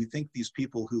 We think these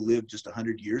people who lived just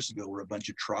 100 years ago were a bunch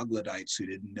of troglodytes who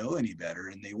didn't know any better,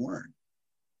 and they weren't.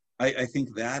 I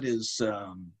think that is,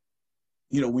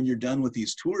 when you're done with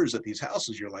these tours at these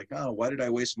houses, you're like, oh, why did I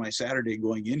waste my Saturday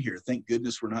going in here? Thank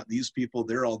goodness we're not these people.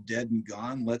 They're all dead and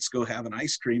gone. Let's go have an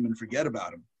ice cream and forget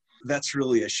about them. That's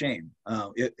really a shame.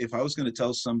 If I was going to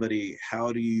tell somebody,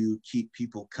 how do you keep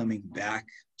people coming back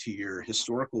to your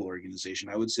historical organization,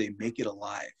 I would say make it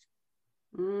alive.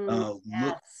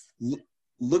 Yes.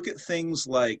 Look at things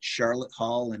like Charlotte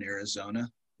Hall in Arizona.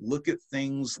 Look at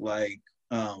things like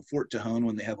Fort Tejon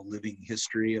when they have a living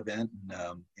history event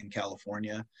in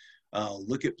California.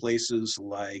 Look at places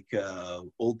like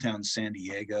Old Town San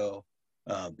Diego,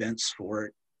 Bent's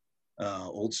Fort,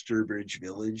 Old Sturbridge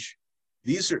Village.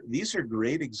 These are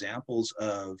great examples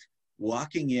of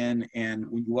walking in, and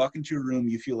when you walk into a room,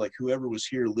 you feel like whoever was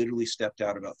here literally stepped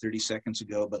out about 30 seconds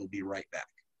ago, but will be right back.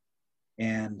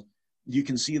 And you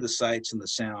can see the sights and the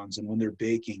sounds, and when they're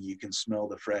baking, you can smell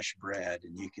the fresh bread,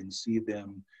 and you can see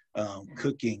them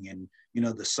cooking, and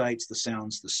the sights, the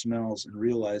sounds, the smells, and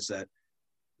realize that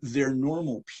they're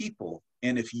normal people.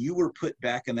 And if you were put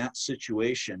back in that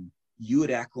situation, you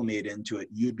would acclimate into it.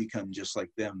 You'd become just like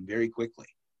them very quickly.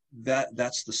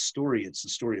 That's the story. It's the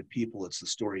story of people. It's the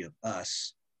story of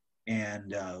us.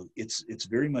 And it's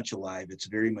very much alive. It's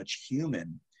very much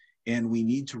human. And we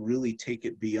need to really take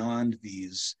it beyond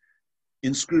these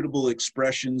inscrutable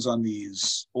expressions on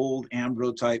these old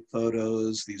ambrotype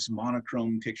photos, these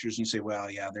monochrome pictures. And you say, well,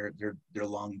 yeah, they're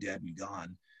long dead and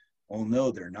gone. Well,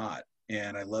 no, they're not.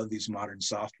 And I love these modern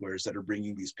softwares that are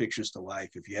bringing these pictures to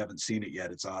life. If you haven't seen it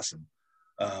yet, it's awesome.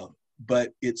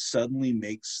 But it suddenly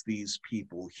makes these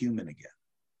people human again.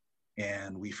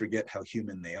 And we forget how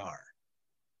human they are.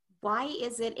 Why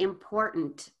is it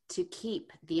important to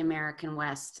keep the American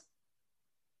West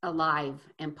alive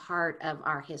and part of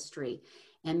our history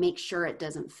and make sure it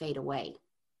doesn't fade away?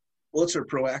 Well, it's our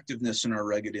proactiveness and our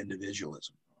rugged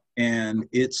individualism. And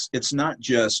it's not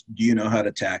just, do you know how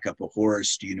to tack up a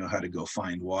horse? Do you know how to go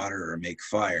find water or make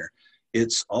fire?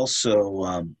 It's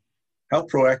also, how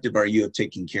proactive are you of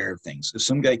taking care of things? If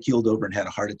some guy keeled over and had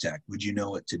a heart attack, would you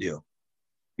know what to do?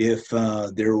 If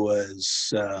there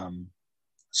was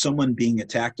someone being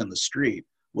attacked on the street,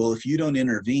 well, if you don't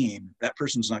intervene, that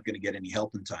person's not going to get any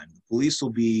help in time. The police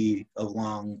will be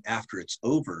along after it's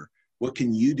over. What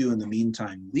can you do in the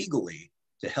meantime legally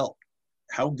to help?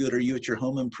 How good are you at your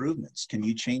home improvements? Can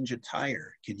you change a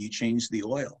tire? Can you change the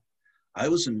oil? I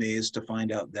was amazed to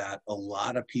find out that a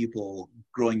lot of people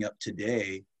growing up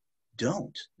today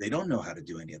they don't know how to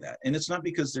do any of that. And it's not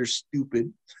because they're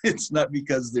stupid. It's not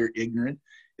because they're ignorant.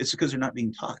 It's because they're not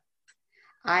being taught.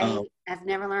 I have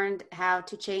never learned how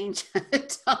to change a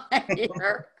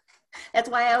tire. That's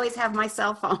why I always have my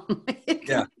cell phone.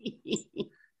 Yeah.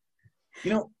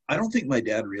 I don't think my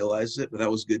dad realized it, but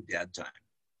that was good dad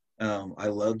time. I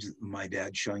loved my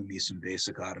dad showing me some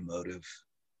basic automotive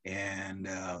and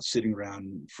sitting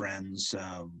around friends.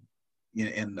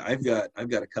 And I've got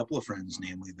a couple of friends,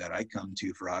 namely, that I come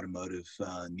to for automotive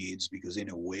needs because they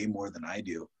know way more than I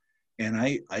do. And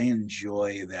I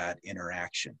enjoy that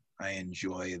interaction. I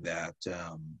enjoy that,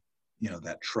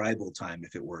 that tribal time,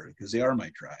 if it were, because they are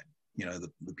my tribe.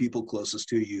 The people closest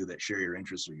to you that share your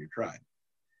interests are your tribe.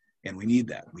 And we need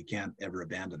that. We can't ever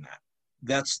abandon that.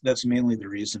 That's mainly the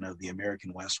reason of the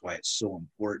American West, why it's so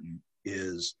important,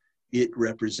 is it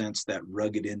represents that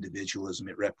rugged individualism.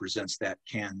 It represents that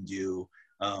can-do.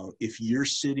 If you're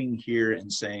sitting here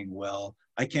and saying, well,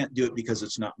 I can't do it because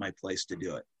it's not my place to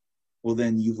do it, well,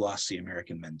 then you've lost the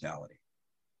American mentality.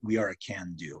 We are a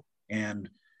can-do. And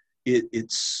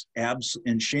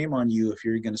and shame on you if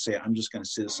you're going to say, I'm just going to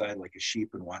sit aside like a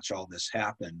sheep and watch all this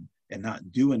happen and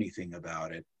not do anything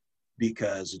about it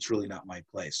because it's really not my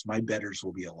place. My betters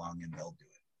will be along and they'll do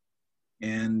it.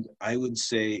 And I would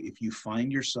say if you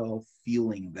find yourself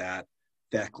feeling that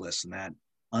feckless and that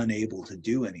unable to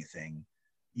do anything,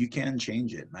 you can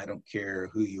change it. And I don't care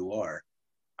who you are.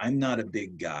 I'm not a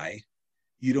big guy.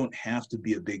 You don't have to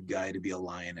be a big guy to be a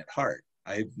lion at heart.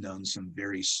 I've known some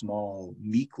very small,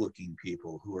 meek-looking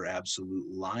people who are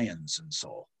absolute lions in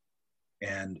soul.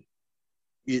 And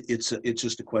it's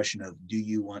just a question of, do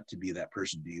you want to be that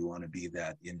person? Do you want to be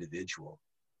that individual?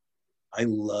 I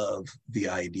love the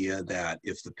idea that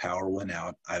if the power went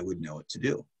out, I would know what to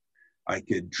do. I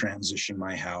could transition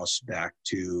my house back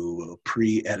to a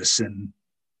pre-Edison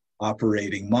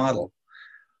operating model.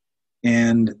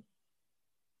 And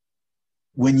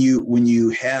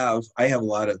I have a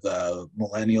lot of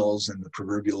millennials and the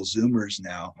proverbial Zoomers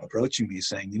now approaching me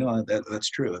saying, that's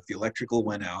true. If the electrical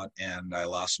went out and I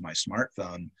lost my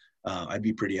smartphone, I'd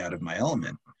be pretty out of my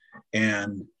element.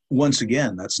 And once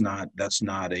again, that's not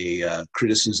a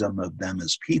criticism of them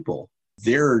as people.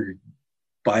 They're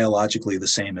biologically the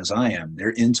same as I am.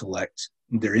 Their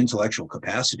intellectual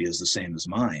capacity is the same as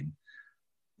mine.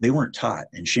 They weren't taught,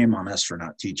 and shame on us for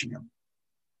not teaching them.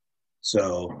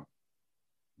 So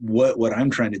what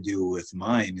I'm trying to do with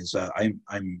mine is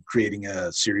I'm creating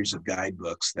a series of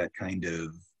guidebooks that kind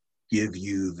of give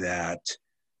you that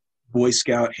Boy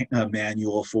Scout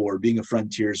manual for being a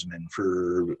frontiersman,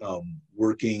 for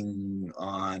working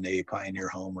on a pioneer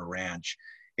home or ranch.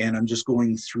 And I'm just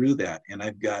going through that. And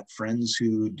I've got friends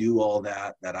who do all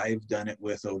that I've done it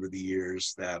with over the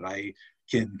years that I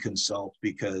can consult,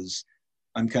 because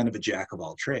I'm kind of a jack of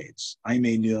all trades. I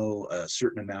may know a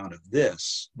certain amount of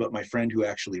this, but my friend who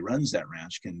actually runs that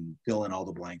ranch can fill in all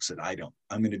the blanks that I don't.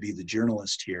 I'm going to be the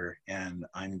journalist here, and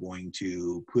I'm going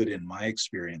to put in my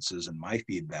experiences and my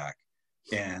feedback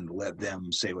and let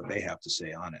them say what they have to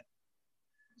say on it.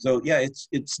 So yeah,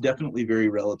 it's definitely very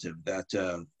relative.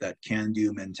 That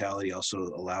can-do mentality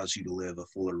also allows you to live a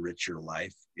fuller, richer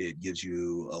life. It gives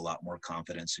you a lot more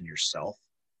confidence in yourself.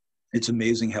 It's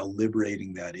amazing how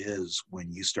liberating that is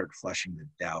when you start flushing the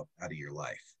doubt out of your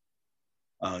life.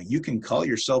 You can call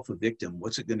yourself a victim.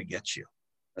 What's it going to get you?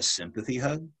 A sympathy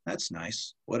hug? That's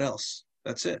nice. What else?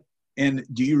 That's it. And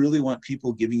do you really want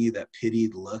people giving you that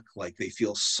pitied look, like they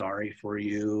feel sorry for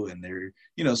you and they're,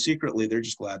 secretly they're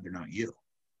just glad they're not you?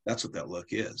 That's what that look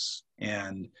is.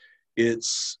 And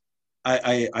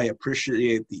I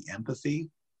appreciate the empathy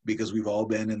because we've all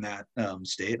been in that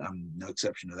state. I'm no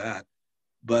exception to that.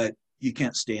 But you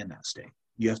can't stay in that state.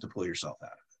 You have to pull yourself out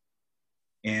of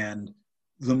it. And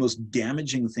the most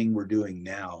damaging thing we're doing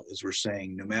now is we're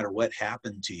saying, no matter what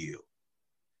happened to you,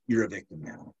 you're a victim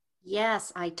now.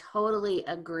 Yes, I totally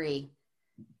agree.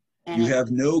 And you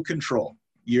have no control.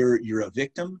 You're a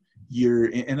victim.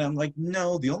 And I'm like,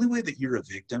 no, the only way that you're a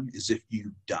victim is if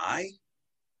you die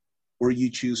or you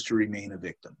choose to remain a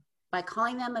victim. By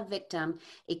calling them a victim,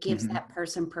 it gives that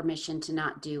person permission to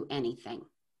not do anything.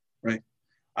 Right.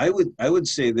 I would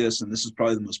say this, and this is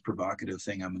probably the most provocative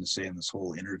thing I'm going to say in this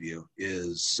whole interview,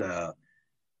 is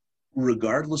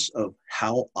regardless of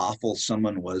how awful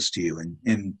someone was to you,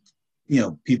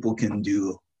 and people can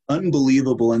do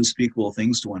unbelievable, unspeakable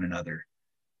things to one another.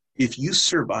 If you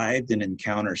survived an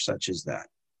encounter such as that,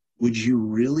 would you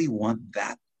really want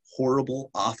that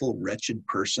horrible, awful, wretched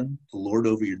person to lord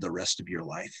over the rest of your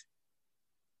life?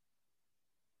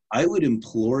 I would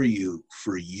implore you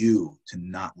for you to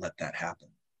not let that happen.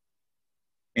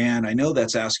 And I know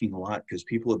that's asking a lot because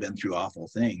people have been through awful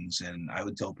things. And I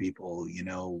would tell people,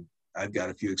 I've got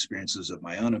a few experiences of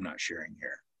my own I'm not sharing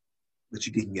here, but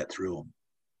you can get through them.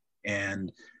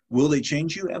 And will they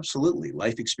change you? Absolutely.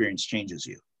 Life experience changes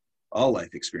you. All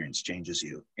life experience changes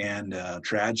you. And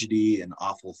tragedy and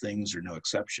awful things are no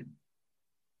exception.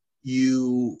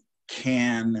 You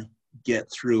can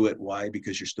get through it. Why?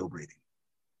 Because you're still breathing.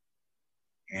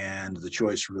 And the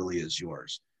choice really is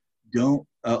yours.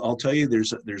 I'll tell you,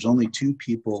 there's only two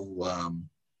people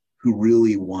who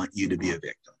really want you to be a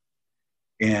victim.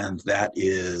 And that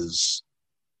is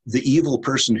the evil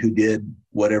person who did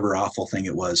whatever awful thing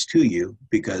it was to you,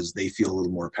 because they feel a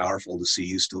little more powerful to see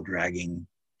you still dragging,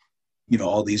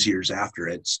 all these years after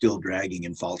it, still dragging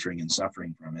and faltering and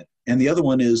suffering from it. And the other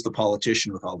one is the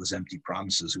politician with all those empty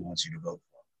promises who wants you to vote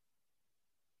for.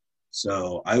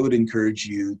 So I would encourage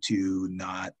you to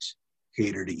not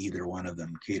cater to either one of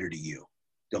them. Cater to you.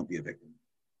 Don't be a victim.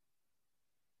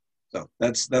 So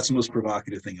that's the most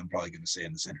provocative thing I'm probably going to say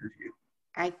in this interview.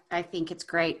 I think it's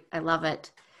great. I love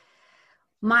it.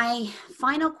 My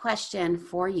final question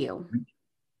for you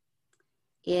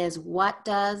is, what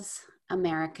does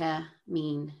America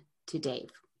mean to Dave?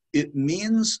 It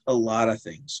means a lot of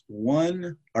things.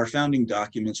 One, our founding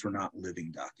documents were not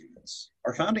living documents.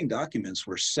 Our founding documents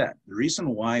were set. The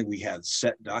reason why we had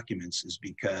set documents is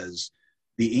because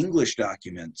the English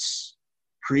documents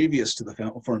previous to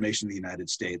the formation of the United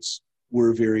States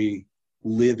were very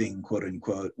living, quote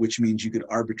unquote, which means you could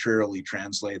arbitrarily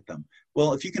translate them.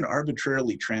 Well, if you can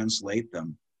arbitrarily translate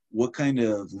them, what kind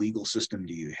of legal system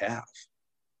do you have?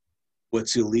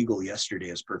 What's illegal yesterday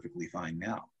is perfectly fine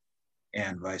now,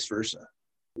 and vice versa.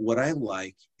 What I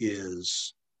like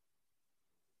is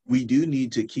we do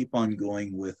need to keep on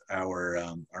going with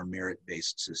our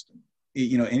merit-based system.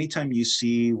 Anytime you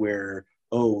see where,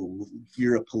 oh,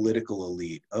 you're a political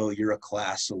elite, oh, you're a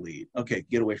class elite, okay,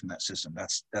 get away from that system.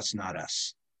 That's not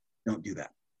us. Don't do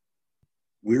that.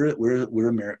 We're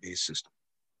a merit-based system.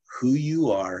 Who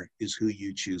you are is who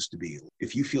you choose to be.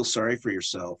 If you feel sorry for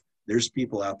yourself, there's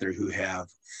people out there who have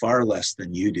far less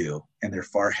than you do, and they're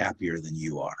far happier than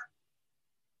you are.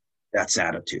 That's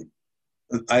attitude.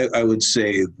 I would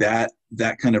say that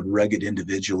kind of rugged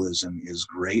individualism is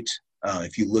great.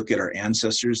 If you look at our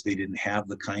ancestors, they didn't have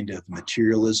the kind of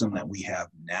materialism that we have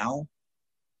now,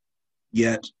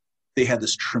 yet they had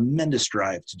this tremendous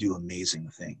drive to do amazing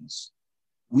things.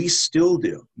 We still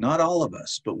do. Not all of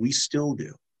us, but we still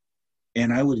do.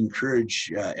 And I would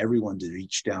encourage everyone to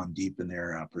reach down deep in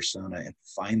their persona and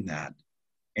find that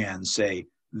and say,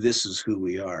 this is who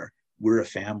we are. We're a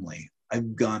family.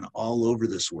 I've gone all over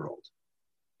this world.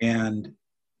 And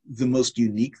the most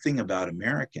unique thing about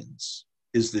Americans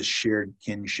is this shared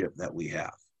kinship that we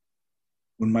have.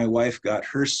 When my wife got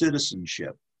her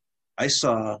citizenship, I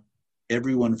saw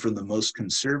everyone from the most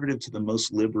conservative to the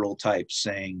most liberal types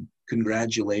saying,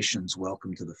 congratulations,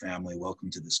 welcome to the family, welcome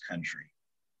to this country.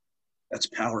 That's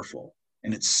powerful,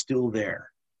 and it's still there.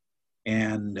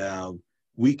 And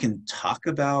we can talk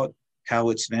about how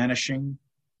it's vanishing,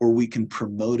 or we can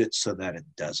promote it so that it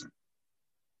doesn't.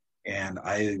 And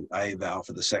I vow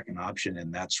for the second option,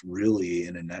 and that's really,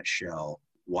 in a nutshell,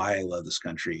 why I love this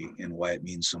country and why it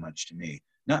means so much to me.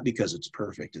 Not because it's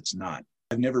perfect, it's not.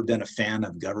 I've never been a fan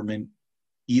of government,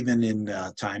 even in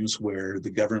times where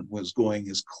the government was going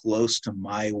as close to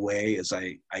my way as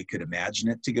I could imagine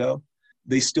it to go.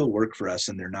 They still work for us,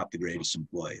 and they're not the greatest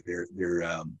employee. They're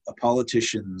a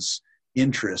politician's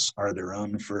interests are their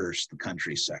own first, the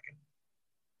country's second.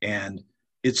 And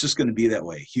it's just going to be that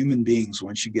way. Human beings,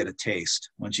 once you get the taste,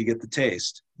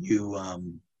 you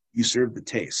serve the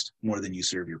taste more than you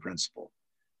serve your principle.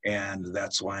 And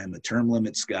that's why I'm a term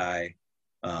limits guy.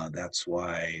 That's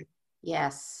why.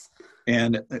 Yes.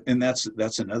 And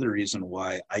that's another reason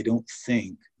why I don't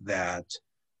think that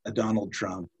a Donald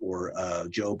Trump or a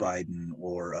Joe Biden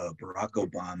or a Barack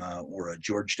Obama or a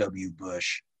George W.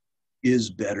 Bush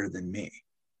is better than me.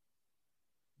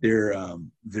 They're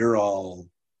all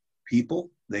people.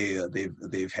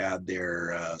 They've had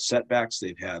their setbacks.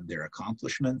 They've had their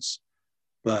accomplishments,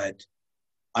 but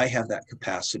I have that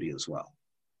capacity as well.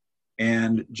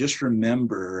 And just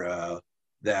remember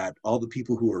that all the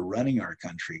people who are running our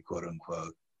country, quote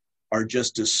unquote, are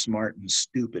just as smart and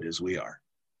stupid as we are.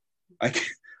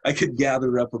 I could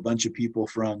gather up a bunch of people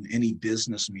from any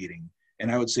business meeting,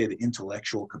 and I would say the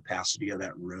intellectual capacity of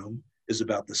that room is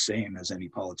about the same as any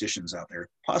politicians out there,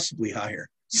 possibly higher.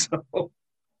 So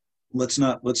let's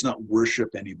not worship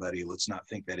anybody. Let's not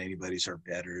think that anybody's our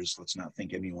betters. Let's not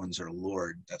think anyone's our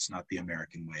Lord. That's not the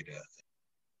American way to think.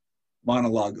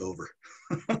 Monologue over.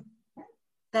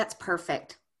 That's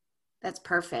perfect. That's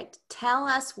perfect. Tell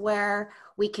us where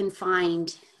we can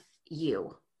find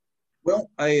you.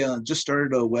 Well, I just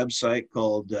started a website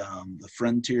called the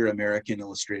Frontier American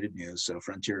Illustrated News, so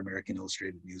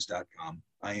frontieramericanillustratednews.com.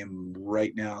 I am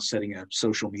right now setting up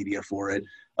social media for it.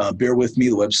 Bear with me,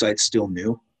 the website's still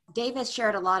new. Dave has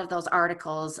shared a lot of those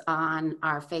articles on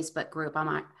our Facebook group,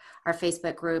 and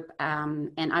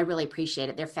I really appreciate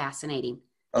it. They're fascinating.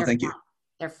 Thank you.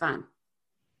 They're fun.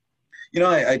 You know,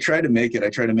 I try to make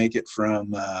it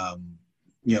from,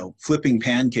 flipping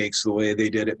pancakes the way they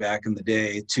did it back in the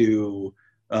day to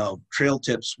trail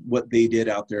tips, what they did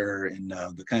out there in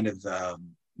the kind of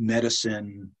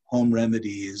medicine, home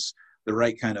remedies, the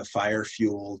right kind of fire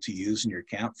fuel to use in your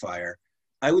campfire.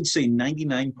 I would say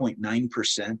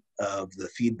 99.9% of the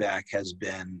feedback has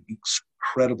been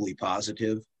incredibly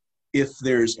positive. If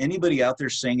there's anybody out there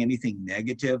saying anything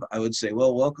negative, I would say,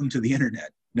 well, welcome to the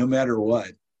internet. No matter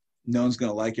what, no one's going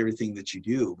to like everything that you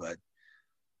do, but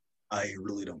I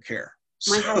really don't care.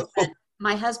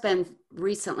 My husband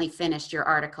recently finished your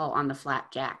article on the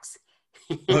flapjacks.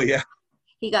 Oh, yeah.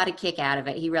 He got a kick out of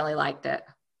it. He really liked it.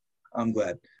 I'm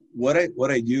glad. What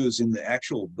I do is in the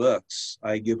actual books,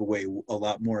 I give away a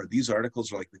lot more. These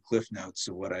articles are like the cliff notes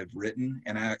of what I've written,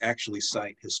 and I actually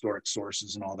cite historic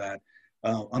sources and all that.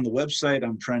 On the website,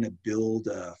 I'm trying to build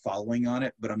a following on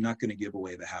it, but I'm not going to give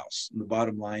away the house. And the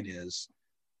bottom line is,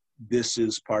 this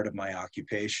is part of my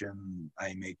occupation.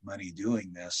 I make money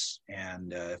doing this.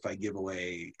 And if I give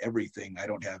away everything, I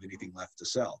don't have anything left to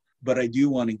sell. But I do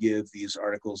want to give these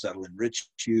articles that'll enrich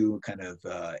you, kind of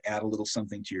add a little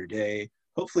something to your day,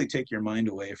 hopefully take your mind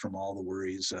away from all the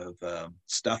worries of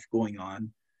stuff going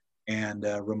on, and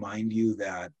remind you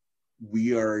that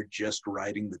we are just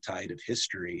riding the tide of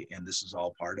history, and this is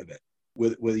all part of it.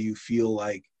 Whether you feel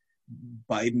like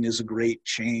Biden is a great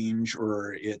change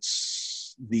or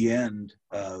it's the end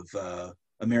of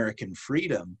American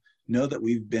freedom, know that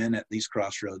we've been at these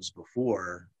crossroads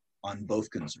before on both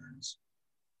concerns.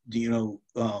 Don't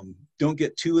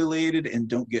get too elated and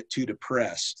don't get too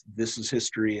depressed. This is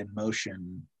history in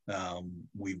motion.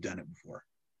 We've done it before.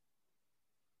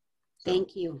 So.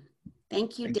 Thank you.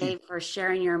 Thank you, Dave, for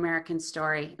sharing your American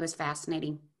story. It was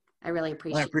fascinating. I really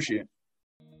appreciate it. I appreciate it.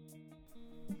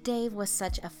 Dave was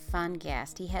such a fun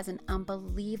guest. He has an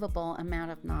unbelievable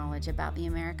amount of knowledge about the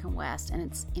American West and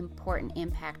its important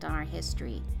impact on our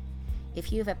history.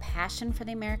 If you have a passion for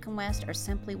the American West or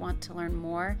simply want to learn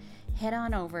more, head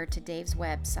on over to Dave's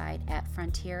website at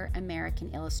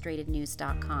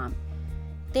frontieramericanillustratednews.com.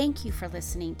 Thank you for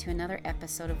listening to another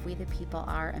episode of We the People,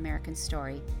 Our American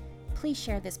Story. Please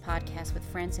share this podcast with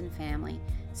friends and family.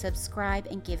 Subscribe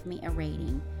and give me a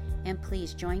rating. And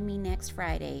please join me next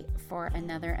Friday for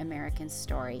another American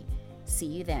story. See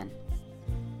you then.